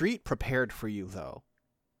special treat prepared for you, though,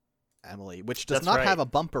 Emily, which does That's not right. have a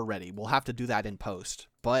bumper ready. We'll have to do that in post.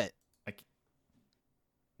 But,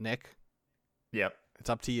 Nick, Yep. it's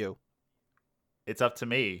up to you. It's up to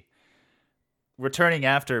me. Returning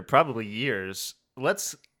after probably years,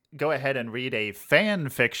 let's go ahead and read a fan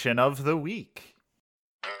fiction of the week.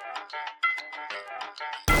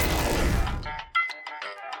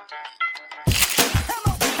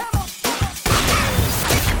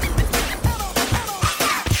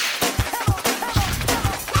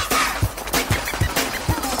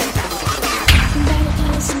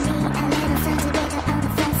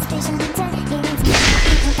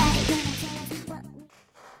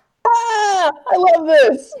 I love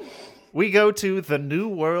this. We go to The New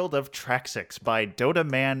World of Traxix by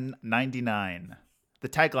DotaMan99. The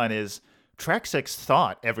tagline is, Traxix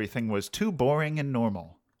thought everything was too boring and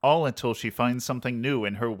normal, all until she finds something new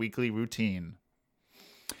in her weekly routine.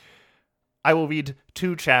 I will read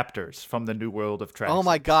 2 chapters from The New World of Traxix. Oh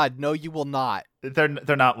my God, no, you will not. They're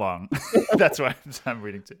not long. That's why I'm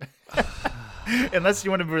reading to Unless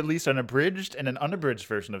you want to release an abridged and an unabridged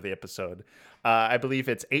version of the episode. I believe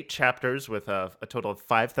it's 8 chapters with a total of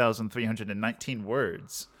 5,319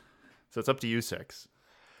 words. So it's up to you, 6.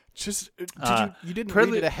 Just you didn't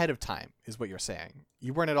read it ahead of time, is what you're saying.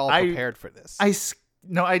 You weren't at all prepared for this. I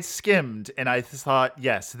skimmed, and I thought,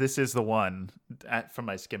 yes, this is the one from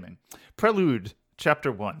my skimming. Prelude,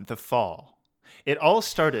 Chapter 1, The Fall. It all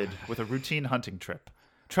started with a routine hunting trip.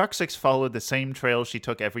 Traxix followed the same trail she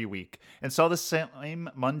took every week and saw the same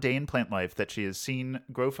mundane plant life that she has seen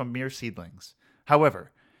grow from mere seedlings.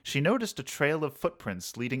 However, she noticed a trail of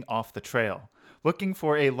footprints leading off the trail. Looking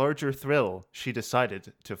for a larger thrill, she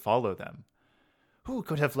decided to follow them. Who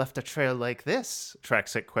could have left a trail like this?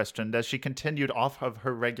 Track6 questioned as she continued off of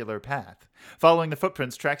her regular path. Following the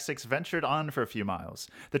footprints, Track6 ventured on for a few miles.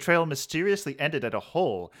 The trail mysteriously ended at a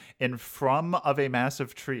hole in front of a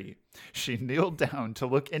massive tree. She kneeled down to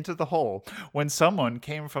look into the hole when someone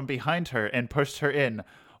came from behind her and pushed her in.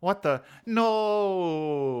 What the?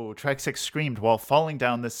 No! Track6 screamed while falling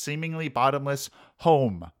down the seemingly bottomless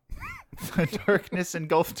home. The darkness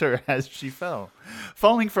engulfed her as she fell,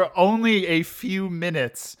 falling for only a few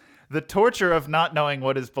minutes. The torture of not knowing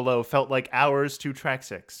what is below felt like hours to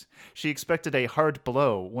Track6. She expected a hard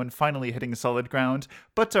blow when finally hitting solid ground,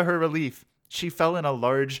 but to her relief, she fell in a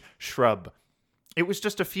large shrub. It was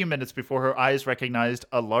just a few minutes before her eyes recognized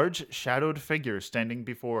a large shadowed figure standing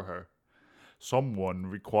before her. Someone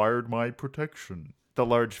required my protection, the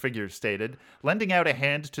large figure stated, lending out a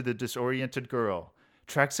hand to the disoriented girl.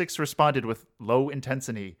 Track6 responded with low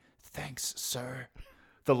intensity. Thanks, sir.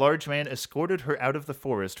 The large man escorted her out of the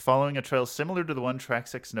forest, following a trail similar to the one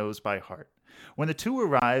Track6 knows by heart. When the two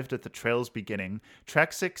arrived at the trail's beginning,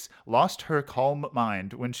 Track6 lost her calm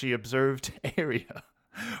mind when she observed Area.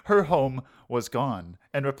 Her home was gone,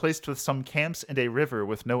 and replaced with some camps and a river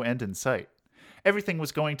with no end in sight. Everything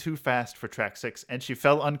was going too fast for Track6, and she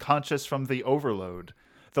fell unconscious from the overload.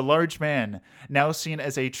 The large man, now seen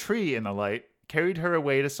as a tree in the light, carried her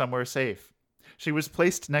away to somewhere safe. She was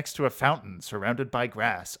placed next to a fountain surrounded by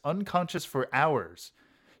grass, unconscious for hours.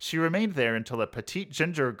 She remained there until a petite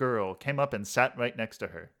ginger girl came up and sat right next to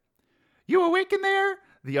her. You awake in there?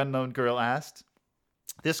 The unknown girl asked.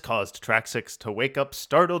 This caused Track6 to wake up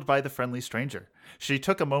startled by the friendly stranger. She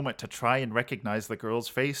took a moment to try and recognize the girl's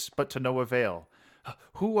face, but to no avail.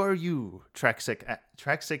 Who are you?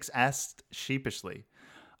 Track6 asked sheepishly.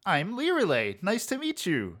 I'm Lirelei. Nice to meet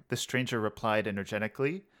you, the stranger replied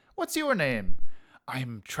energetically. What's your name?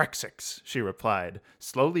 I'm Track6, she replied,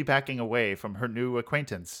 slowly backing away from her new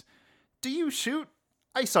acquaintance. Do you shoot?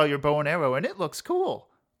 I saw your bow and arrow and it looks cool,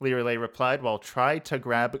 Lirelei replied while tried to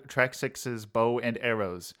grab Track6's bow and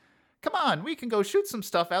arrows. Come on, we can go shoot some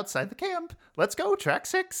stuff outside the camp. Let's go,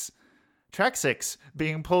 Track6. Track6,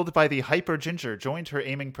 being pulled by the hyper ginger, joined her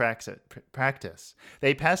aiming practice.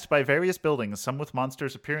 They passed by various buildings, some with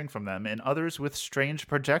monsters appearing from them, and others with strange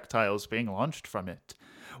projectiles being launched from it.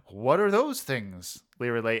 What are those things?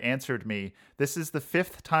 Lirelei answered me. This is the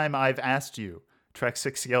 5th time I've asked you.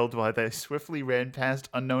 Track6 yelled while they swiftly ran past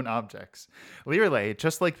unknown objects. Lirelei,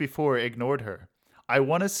 just like before, ignored her. I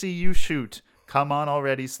want to see you shoot. Come on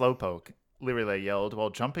already, Slowpoke. Lirelei yelled while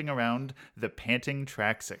jumping around the panting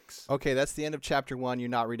Track6. Okay, that's the end of chapter 1. You're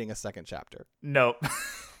not reading a second chapter. Nope.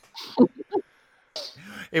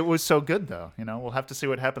 It was so good, though. You know, we'll have to see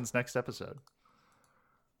what happens next episode.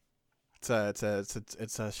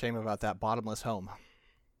 It's a shame about that bottomless home.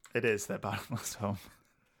 It is, that bottomless home.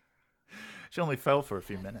 She only fell for a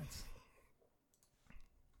few minutes.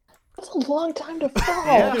 That's a long time to fall.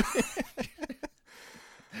 Yeah.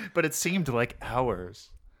 But it seemed like hours.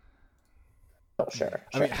 Oh, sure.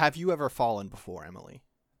 I mean, have you ever fallen before, Emily?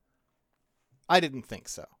 I didn't think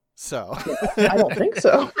so. So I don't think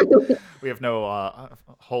so. We have no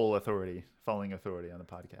falling authority on the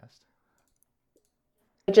podcast.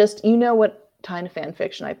 Just, you know what kind of fan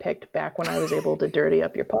fiction I picked back when I was able to dirty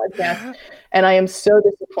up your podcast, and I am so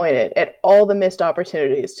disappointed at all the missed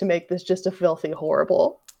opportunities to make this just a filthy,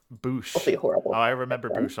 horrible. Boosh. Filthy, horrible. Oh, I remember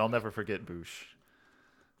Boosh. I'll never forget Boosh.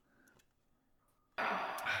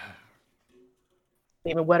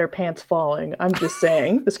 Even wetter pants falling. I'm just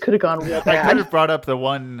saying, this could have gone real bad. I could have brought up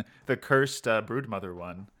the cursed Broodmother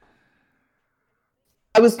one.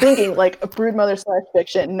 I was thinking, like, a Broodmother /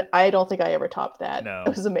 fiction. I don't think I ever topped that. No. It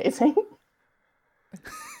was amazing.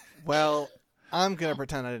 Well, I'm going to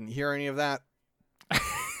pretend I didn't hear any of that.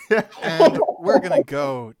 And we're going to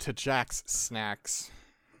go to Jack's Snacks.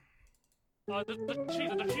 We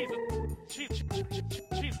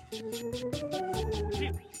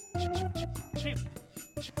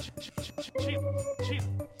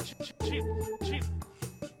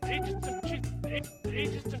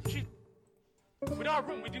don't have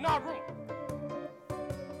room. We do not have room.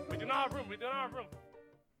 We do not have room. We do not have room.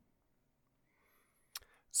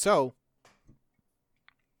 So,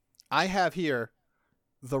 I have here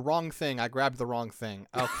the wrong thing. I grabbed the wrong thing.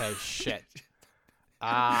 Okay, shit.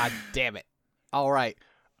 Damn it. All right.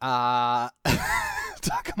 Talk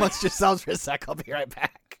amongst yourselves for a sec. I'll be right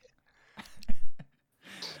back.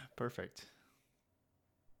 Perfect.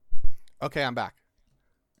 Okay, I'm back.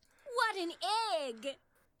 What an egg!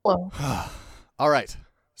 Well, all right.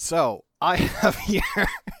 So I have here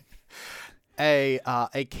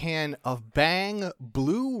a can of Bang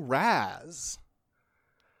Blue Raz.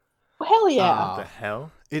 hell yeah! What the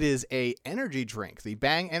hell? It is a energy drink. The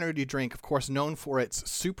Bang energy drink, of course, known for its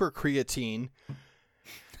super creatine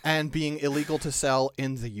and being illegal to sell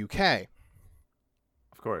in the UK.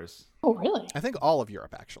 Of course. Oh, really? I think all of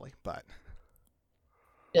Europe, actually, but...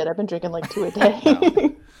 Yeah, I've been drinking like 2 a day.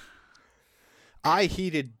 No. I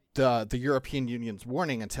heeded the European Union's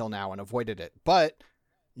warning until now and avoided it, but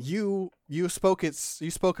you spoke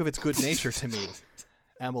of its good nature to me,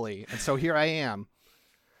 Emily, and so here I am,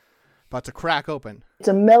 about to crack open. It's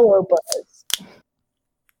a mellow buzz.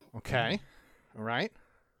 Okay, all right.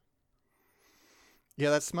 Yeah,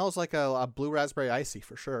 that smells like a blue raspberry icy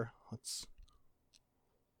for sure. Let's.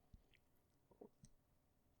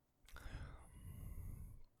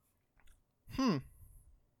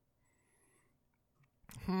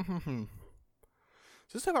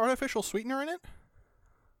 Does this have artificial sweetener in it?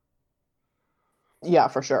 Yeah,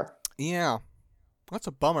 for sure. Yeah. That's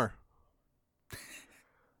a bummer.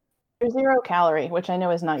 There's 0 calorie, which I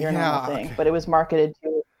know is not your normal thing, okay. but it was marketed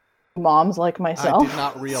to moms like myself. I did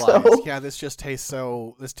not realize. So... Yeah, this tastes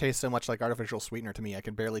so much like artificial sweetener to me. I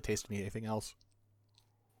can barely taste anything else.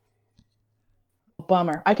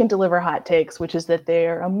 Bummer. I can deliver hot takes, which is that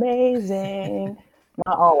they're amazing.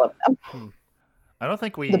 Not all of them. I don't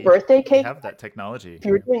think the birthday cake have that technology. If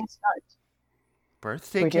you were doing a stunt,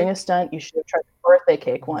 birthday doing a stunt, you should have tried the birthday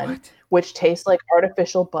cake one, which tastes like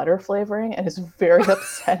artificial butter flavoring and is very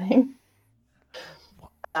upsetting.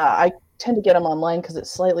 I tend to get them online because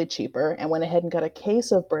it's slightly cheaper, and went ahead and got a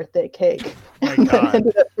case of birthday cake. Oh my God.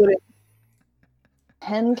 Ended up putting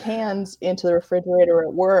 10 cans into the refrigerator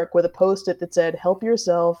at work with a Post-it that said, "Help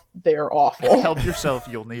yourself, they're awful." Help yourself,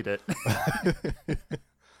 you'll need it.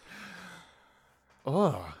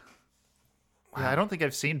 Oh. Yeah, I don't think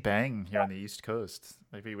I've seen Bang here on the East Coast.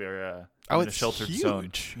 Maybe we're in a sheltered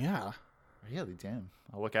zone. Yeah. Really? Damn.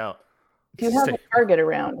 I'll look out. If you have a Target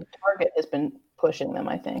around, Target has been pushing them,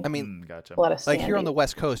 I think. I mean, gotcha. A lot of like here on Sandy. the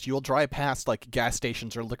West Coast, you'll drive past like gas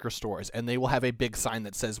stations or liquor stores, and they will have a big sign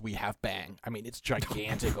that says "We have Bang." I mean, it's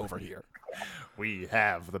gigantic over here. We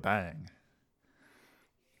have the Bang.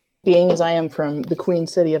 Being as I am from the Queen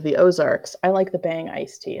City of the Ozarks, I like the Bang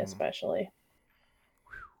iced tea especially.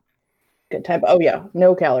 Good time. Oh yeah,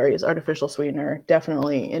 no calories, artificial sweetener,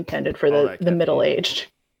 definitely intended for the middle-aged.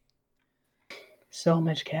 So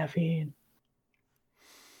much caffeine.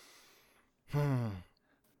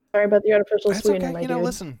 Sorry about the artificial That's sweetener, okay. my You know, dude.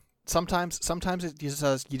 listen. Sometimes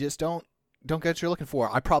you just don't get what you're looking for.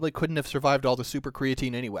 I probably couldn't have survived all the super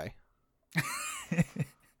creatine anyway. I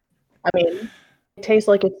mean, it tastes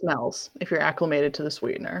like it smells if you're acclimated to the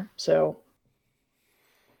sweetener. So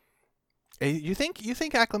You think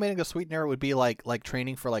acclimating to sweetener would be like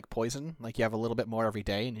training for like poison? Like you have a little bit more every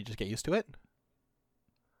day and you just get used to it?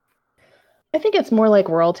 I think it's more like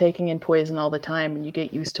we're all taking in poison all the time and you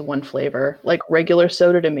get used to one flavor. Like regular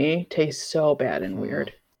soda to me tastes so bad and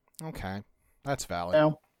weird. Okay. That's valid.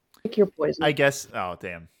 So pick your poison. I guess. Oh,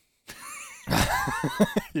 damn.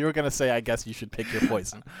 You were going to say, I guess you should pick your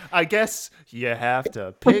poison. I guess you have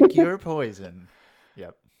to pick your poison.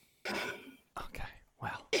 Yep. Okay.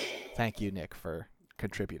 Well, thank you, Nick, for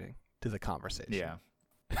contributing to the conversation. Yeah.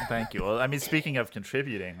 Thank you. Well, I mean, speaking of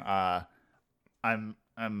contributing, I'm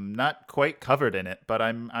not quite covered in it, but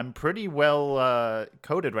I'm pretty well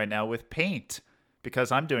coated right now with paint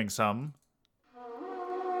because I'm doing some.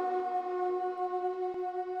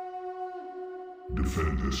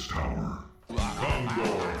 Defend this tower.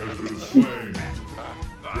 Kongor has been slain.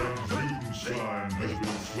 Transmutant slime has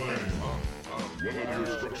been slain. One of your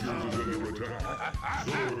structures is under attack.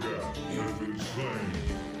 Zorga has been slain.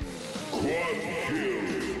 Quad kill.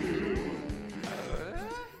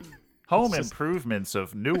 Home improvements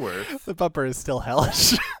of Neworth. The bumper is still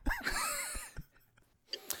hellish.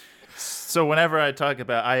 So whenever I talk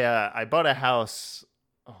about, I bought a house,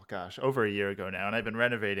 oh gosh, over a year ago now, and I've been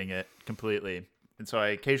renovating it completely. And so I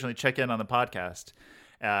occasionally check in on the podcast.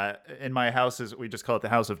 In my house, we just call it the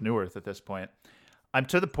House of Neworth at this point. I'm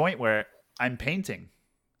to the point where I'm painting.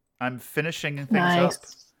 I'm finishing things up.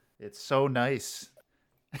 It's so nice.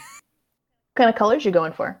 What kind of colors you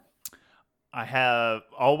going for? I have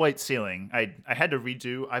all white ceiling. I had to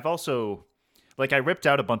redo. I've also, I ripped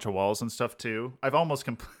out a bunch of walls and stuff too. I've almost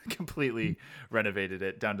completely renovated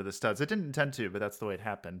it down to the studs. I didn't intend to, but that's the way it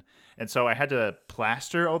happened. And so I had to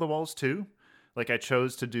plaster all the walls too. I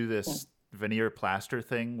chose to do this veneer plaster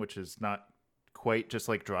thing, which is not quite just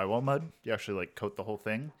like drywall mud. You actually coat the whole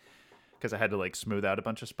thing because I had to smooth out a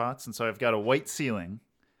bunch of spots. And so I've got a white ceiling,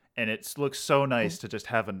 and it looks so nice to just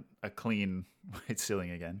have a clean white ceiling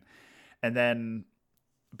again. And then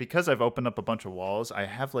because I've opened up a bunch of walls, I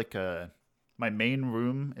have my main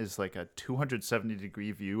room is a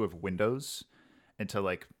 270-degree view of windows. into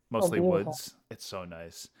like mostly beautiful. woods. It's so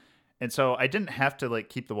nice. And so I didn't have to like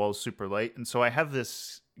keep the walls super light. And so I have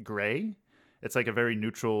this gray. It's like a very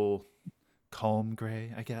neutral, calm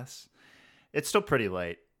gray, I guess. It's still pretty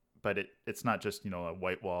light, but it's not just, a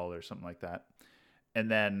white wall or something like that. And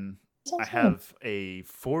then I have a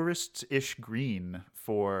forest-ish green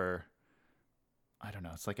for, I don't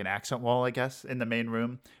know, it's like an accent wall, I guess, in the main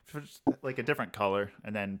room, for just like a different color.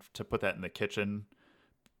 And then to put that in the kitchen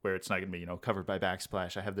where it's not going to be, covered by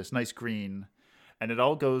backsplash, I have this nice green. And it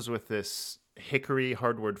all goes with this hickory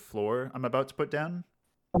hardwood floor I'm about to put down.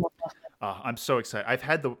 I'm so excited.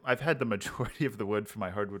 I've had the majority of the wood for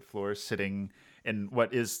my hardwood floor sitting in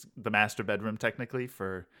what is the master bedroom technically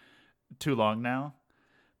for too long now.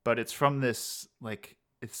 But it's from this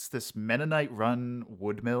it's this Mennonite run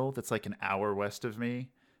wood mill that's like an hour west of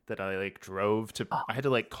me that I like drove to. I had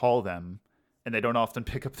to like call them, and they don't often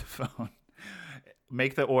pick up the phone.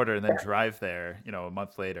 Make the order and then drive there, a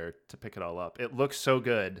month later to pick it all up. It looks so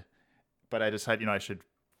good, but I decided, I should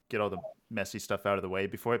get all the messy stuff out of the way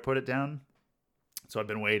before I put it down. So I've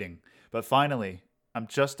been waiting. But finally, I'm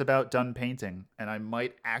just about done painting, and I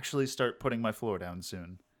might actually start putting my floor down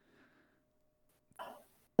soon.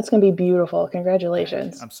 That's going to be beautiful.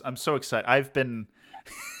 Congratulations. I'm so excited. I've been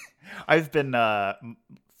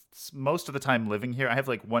most of the time living here. I have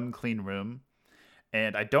like one clean room.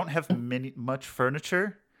 And I don't have much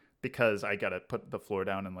furniture because I got to put the floor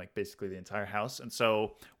down in like basically the entire house. And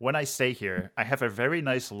so when I stay here, I have a very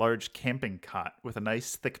nice large camping cot with a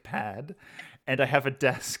nice thick pad. And I have a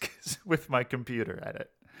desk with my computer at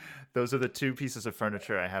it. Those are the two pieces of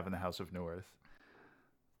furniture I have in the House of Neworth.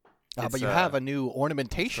 But you have a new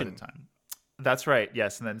ornamentation. Time. That's right.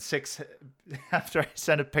 Yes. And then 6, after I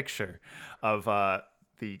sent a picture of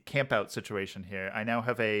the camp out situation here, I now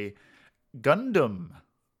have a Gundam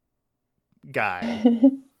guy.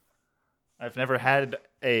 I've never had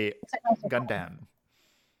a Gundam.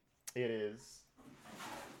 It is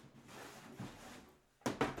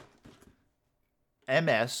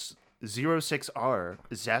MS-06R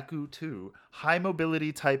Zaku 2 high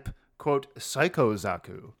mobility type, quote, Psycho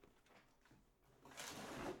Zaku.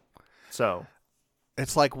 So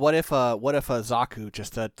it's like what if a Zaku,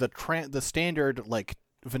 just the standard like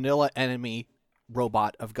vanilla enemy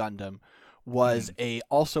robot of Gundam, was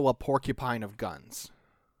also a porcupine of guns.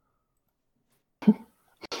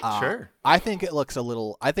 Sure. I think it looks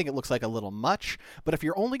like a little much, but if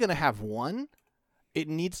you're only going to have one, it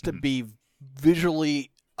needs to be visually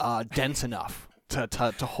dense enough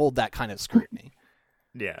to hold that kind of scrutiny.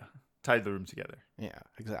 Yeah. Tie the room together. Yeah,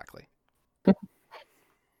 exactly.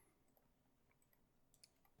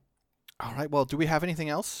 All right. Well, do we have anything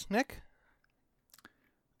else, Nick?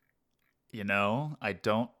 I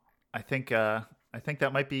don't. I think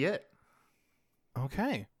that might be it.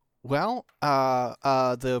 Okay. Well,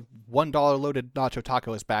 the $1 loaded nacho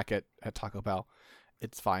taco is back at Taco Bell.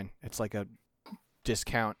 It's fine. It's like a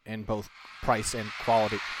discount in both price and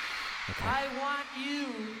quality. Okay. I want you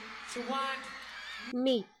to want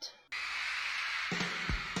meat.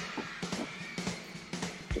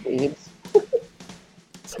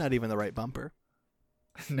 It's not even the right bumper.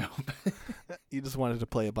 No. You just wanted to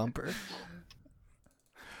play a bumper.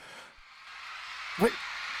 Wait.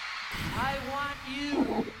 I want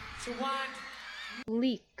you to want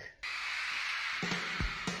leek.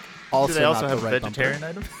 Also, do they also not have the a right vegetarian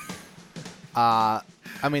bumper. item?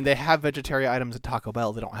 I mean, they have vegetarian items at Taco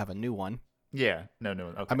Bell. They don't have a new one. Yeah, no.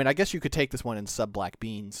 Okay. I mean, I guess you could take this one in sub black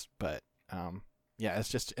beans, but yeah, it's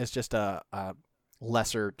just a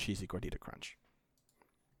lesser cheesy gordita crunch.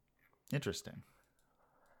 Interesting.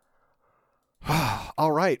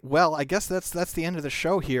 All right. Well, I guess that's the end of the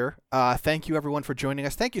show here. Thank you everyone for joining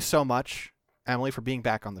us. Thank you so much, Emily, for being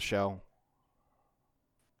back on the show.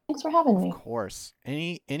 Thanks for having me. Of course.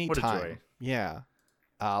 Any What a time. joy. Yeah.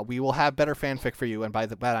 We will have better fanfic for you, and by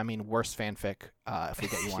that I mean worse fanfic if we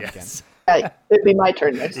get you on again. It'd be my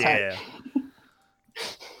turn next time. Yeah.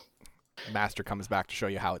 Master comes back to show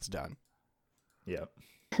you how it's done. Yep.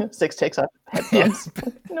 6 takes off headphones.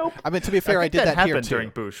 Nope. I mean, to be fair, I did that here happened too.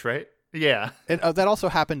 during Boosh, right? Yeah. And that also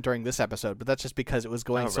happened during this episode, but that's just because it was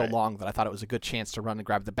going so right. long that I thought it was a good chance to run and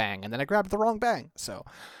grab the bang, and then I grabbed the wrong bang. So,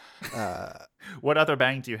 what other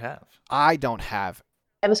bang do you have? I don't have.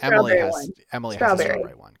 I have a strawberry one. Emily has a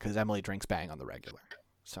strawberry one because Emily drinks bang on the regular.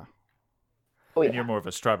 So. Oh, yeah. And you're more of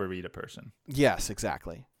a strawberry person. Yes,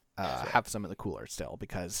 exactly. Have some in the cooler still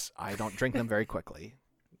because I don't drink them very quickly.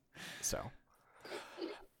 So.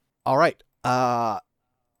 All right.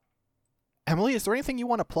 Emily, is there anything you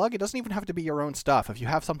want to plug? It doesn't even have to be your own stuff. If you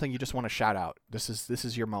have something you just want to shout out, this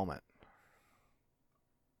is your moment.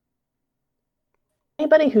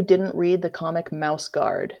 Anybody who didn't read the comic Mouse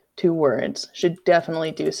Guard, 2 words, should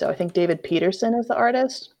definitely do so. I think David Peterson is the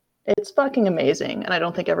artist. It's fucking amazing, and I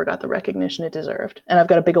don't think ever got the recognition it deserved. And I've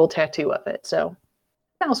got a big old tattoo of it, so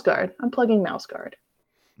Mouse Guard. I'm plugging Mouse Guard.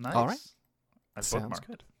 Nice. All right. I've Sounds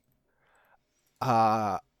bookmarked.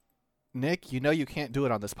 good. Nick, you know you can't do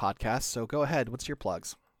it on this podcast, so go ahead. What's your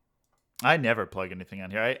plugs? I never plug anything on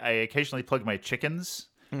here. I occasionally plug my chickens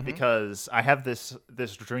because I have this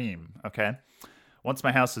dream, okay? Once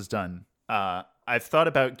my house is done, I've thought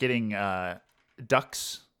about getting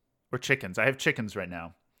ducks or chickens. I have chickens right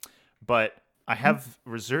now, but I have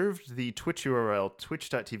reserved the Twitch URL,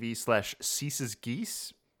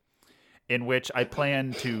 twitch.tv/ceasesgeese, in which I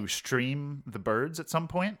plan to stream the birds at some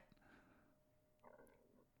point.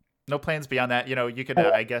 No plans beyond that. You know, you could,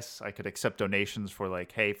 I guess I could accept donations for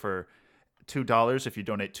like, hey, for $2, if you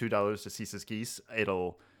donate $2 to Ceases Geese,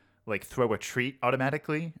 it'll like throw a treat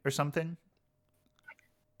automatically or something.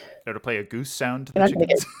 Or to play a goose sound to the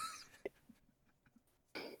chickens.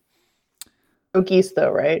 Oh, geese though,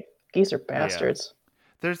 right? Geese are bastards.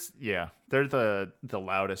 Yeah. They're the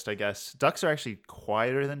loudest, I guess. Ducks are actually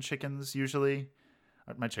quieter than chickens usually.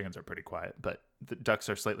 My chickens are pretty quiet, but the ducks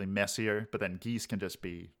are slightly messier. But then geese can just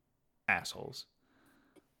be assholes.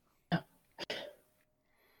 I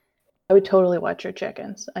would totally watch your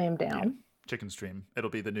chickens. I am down. Yeah. Chicken stream. It'll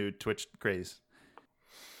be the new Twitch craze.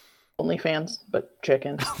 OnlyFans, but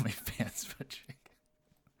chickens. OnlyFans, but chicken.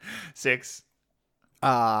 6.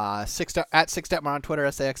 At 6Detmar on Twitter,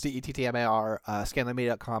 SAXDETTMAR,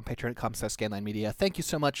 ScanlineMedia.com, Patreon.com/ScanlineMedia. Thank you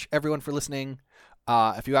so much, everyone, for listening.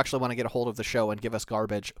 If you actually want to get a hold of the show and give us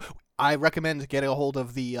garbage, I recommend getting a hold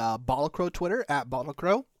of the Bottlecrow Twitter,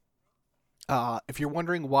 @Bottlecrow. If you're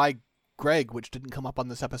wondering why Greg, which didn't come up on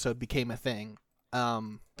this episode, became a thing.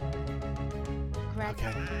 Greg.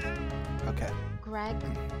 Okay. Greg.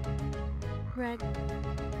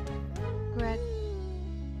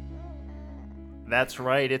 That's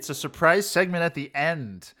right. It's a surprise segment at the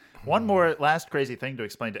end. One more last crazy thing to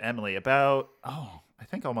explain to Emily about, I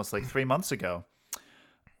think almost like 3 months ago.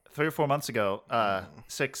 3 or 4 months ago,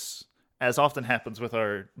 6, as often happens with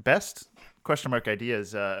our best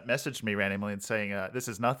ideas, messaged me randomly and saying, this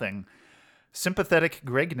is nothing. Sympathetic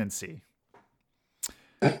Gregnancy.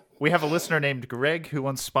 We have a listener named Greg who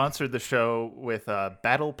once sponsored the show with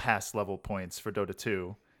Battle Pass level points for Dota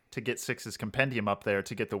 2 to get 6's compendium up there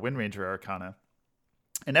to get the Wind Ranger Arcana.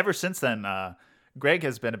 And ever since then, Greg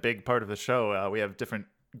has been a big part of the show. We have different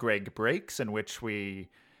Greg breaks in which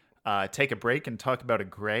we take a break and talk about a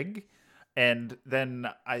Greg. And then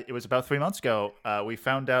it was about 3 months ago, we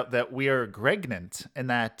found out that we are Gregnant and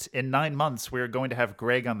that in 9 months we are going to have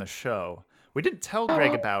Greg on the show. We didn't tell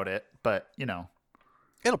Greg about it, but, you know.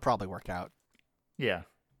 It'll probably work out. Yeah.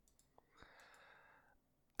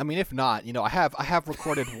 I mean, if not, I have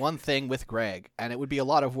recorded one thing with Greg, and it would be a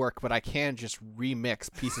lot of work, but I can just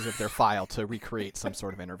remix pieces of their file to recreate some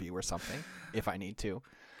sort of interview or something, if I need to.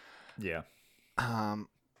 Yeah.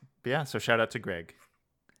 So shout out to Greg.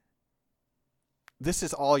 This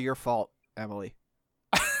is all your fault, Emily.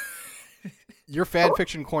 Your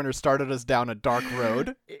fanfiction corner started us down a dark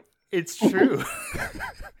road. It's true.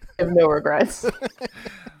 I have no regrets.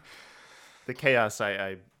 The chaos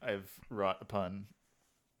I've wrought upon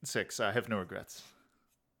 6, I have no regrets.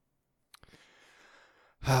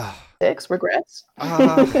 6 regrets?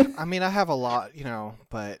 I mean, I have a lot,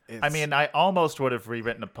 but it's... I mean, I almost would have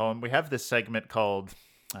rewritten a poem. We have this segment called...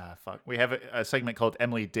 We have a segment called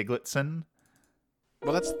Emily Diglitson.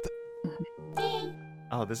 Well, that's...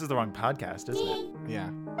 Oh, this is the wrong podcast, isn't it?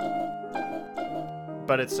 Yeah.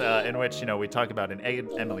 But it's in which, we talk about an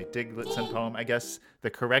Emily Diglitson poem. I guess the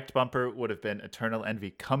correct bumper would have been Eternal Envy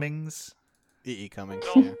Cummings. E.E. Cummings,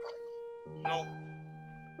 No. yeah.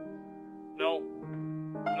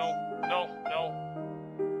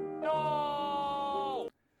 No.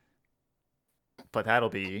 But that'll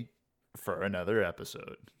be for another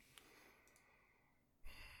episode.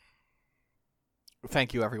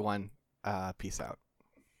 Thank you, everyone. Peace out.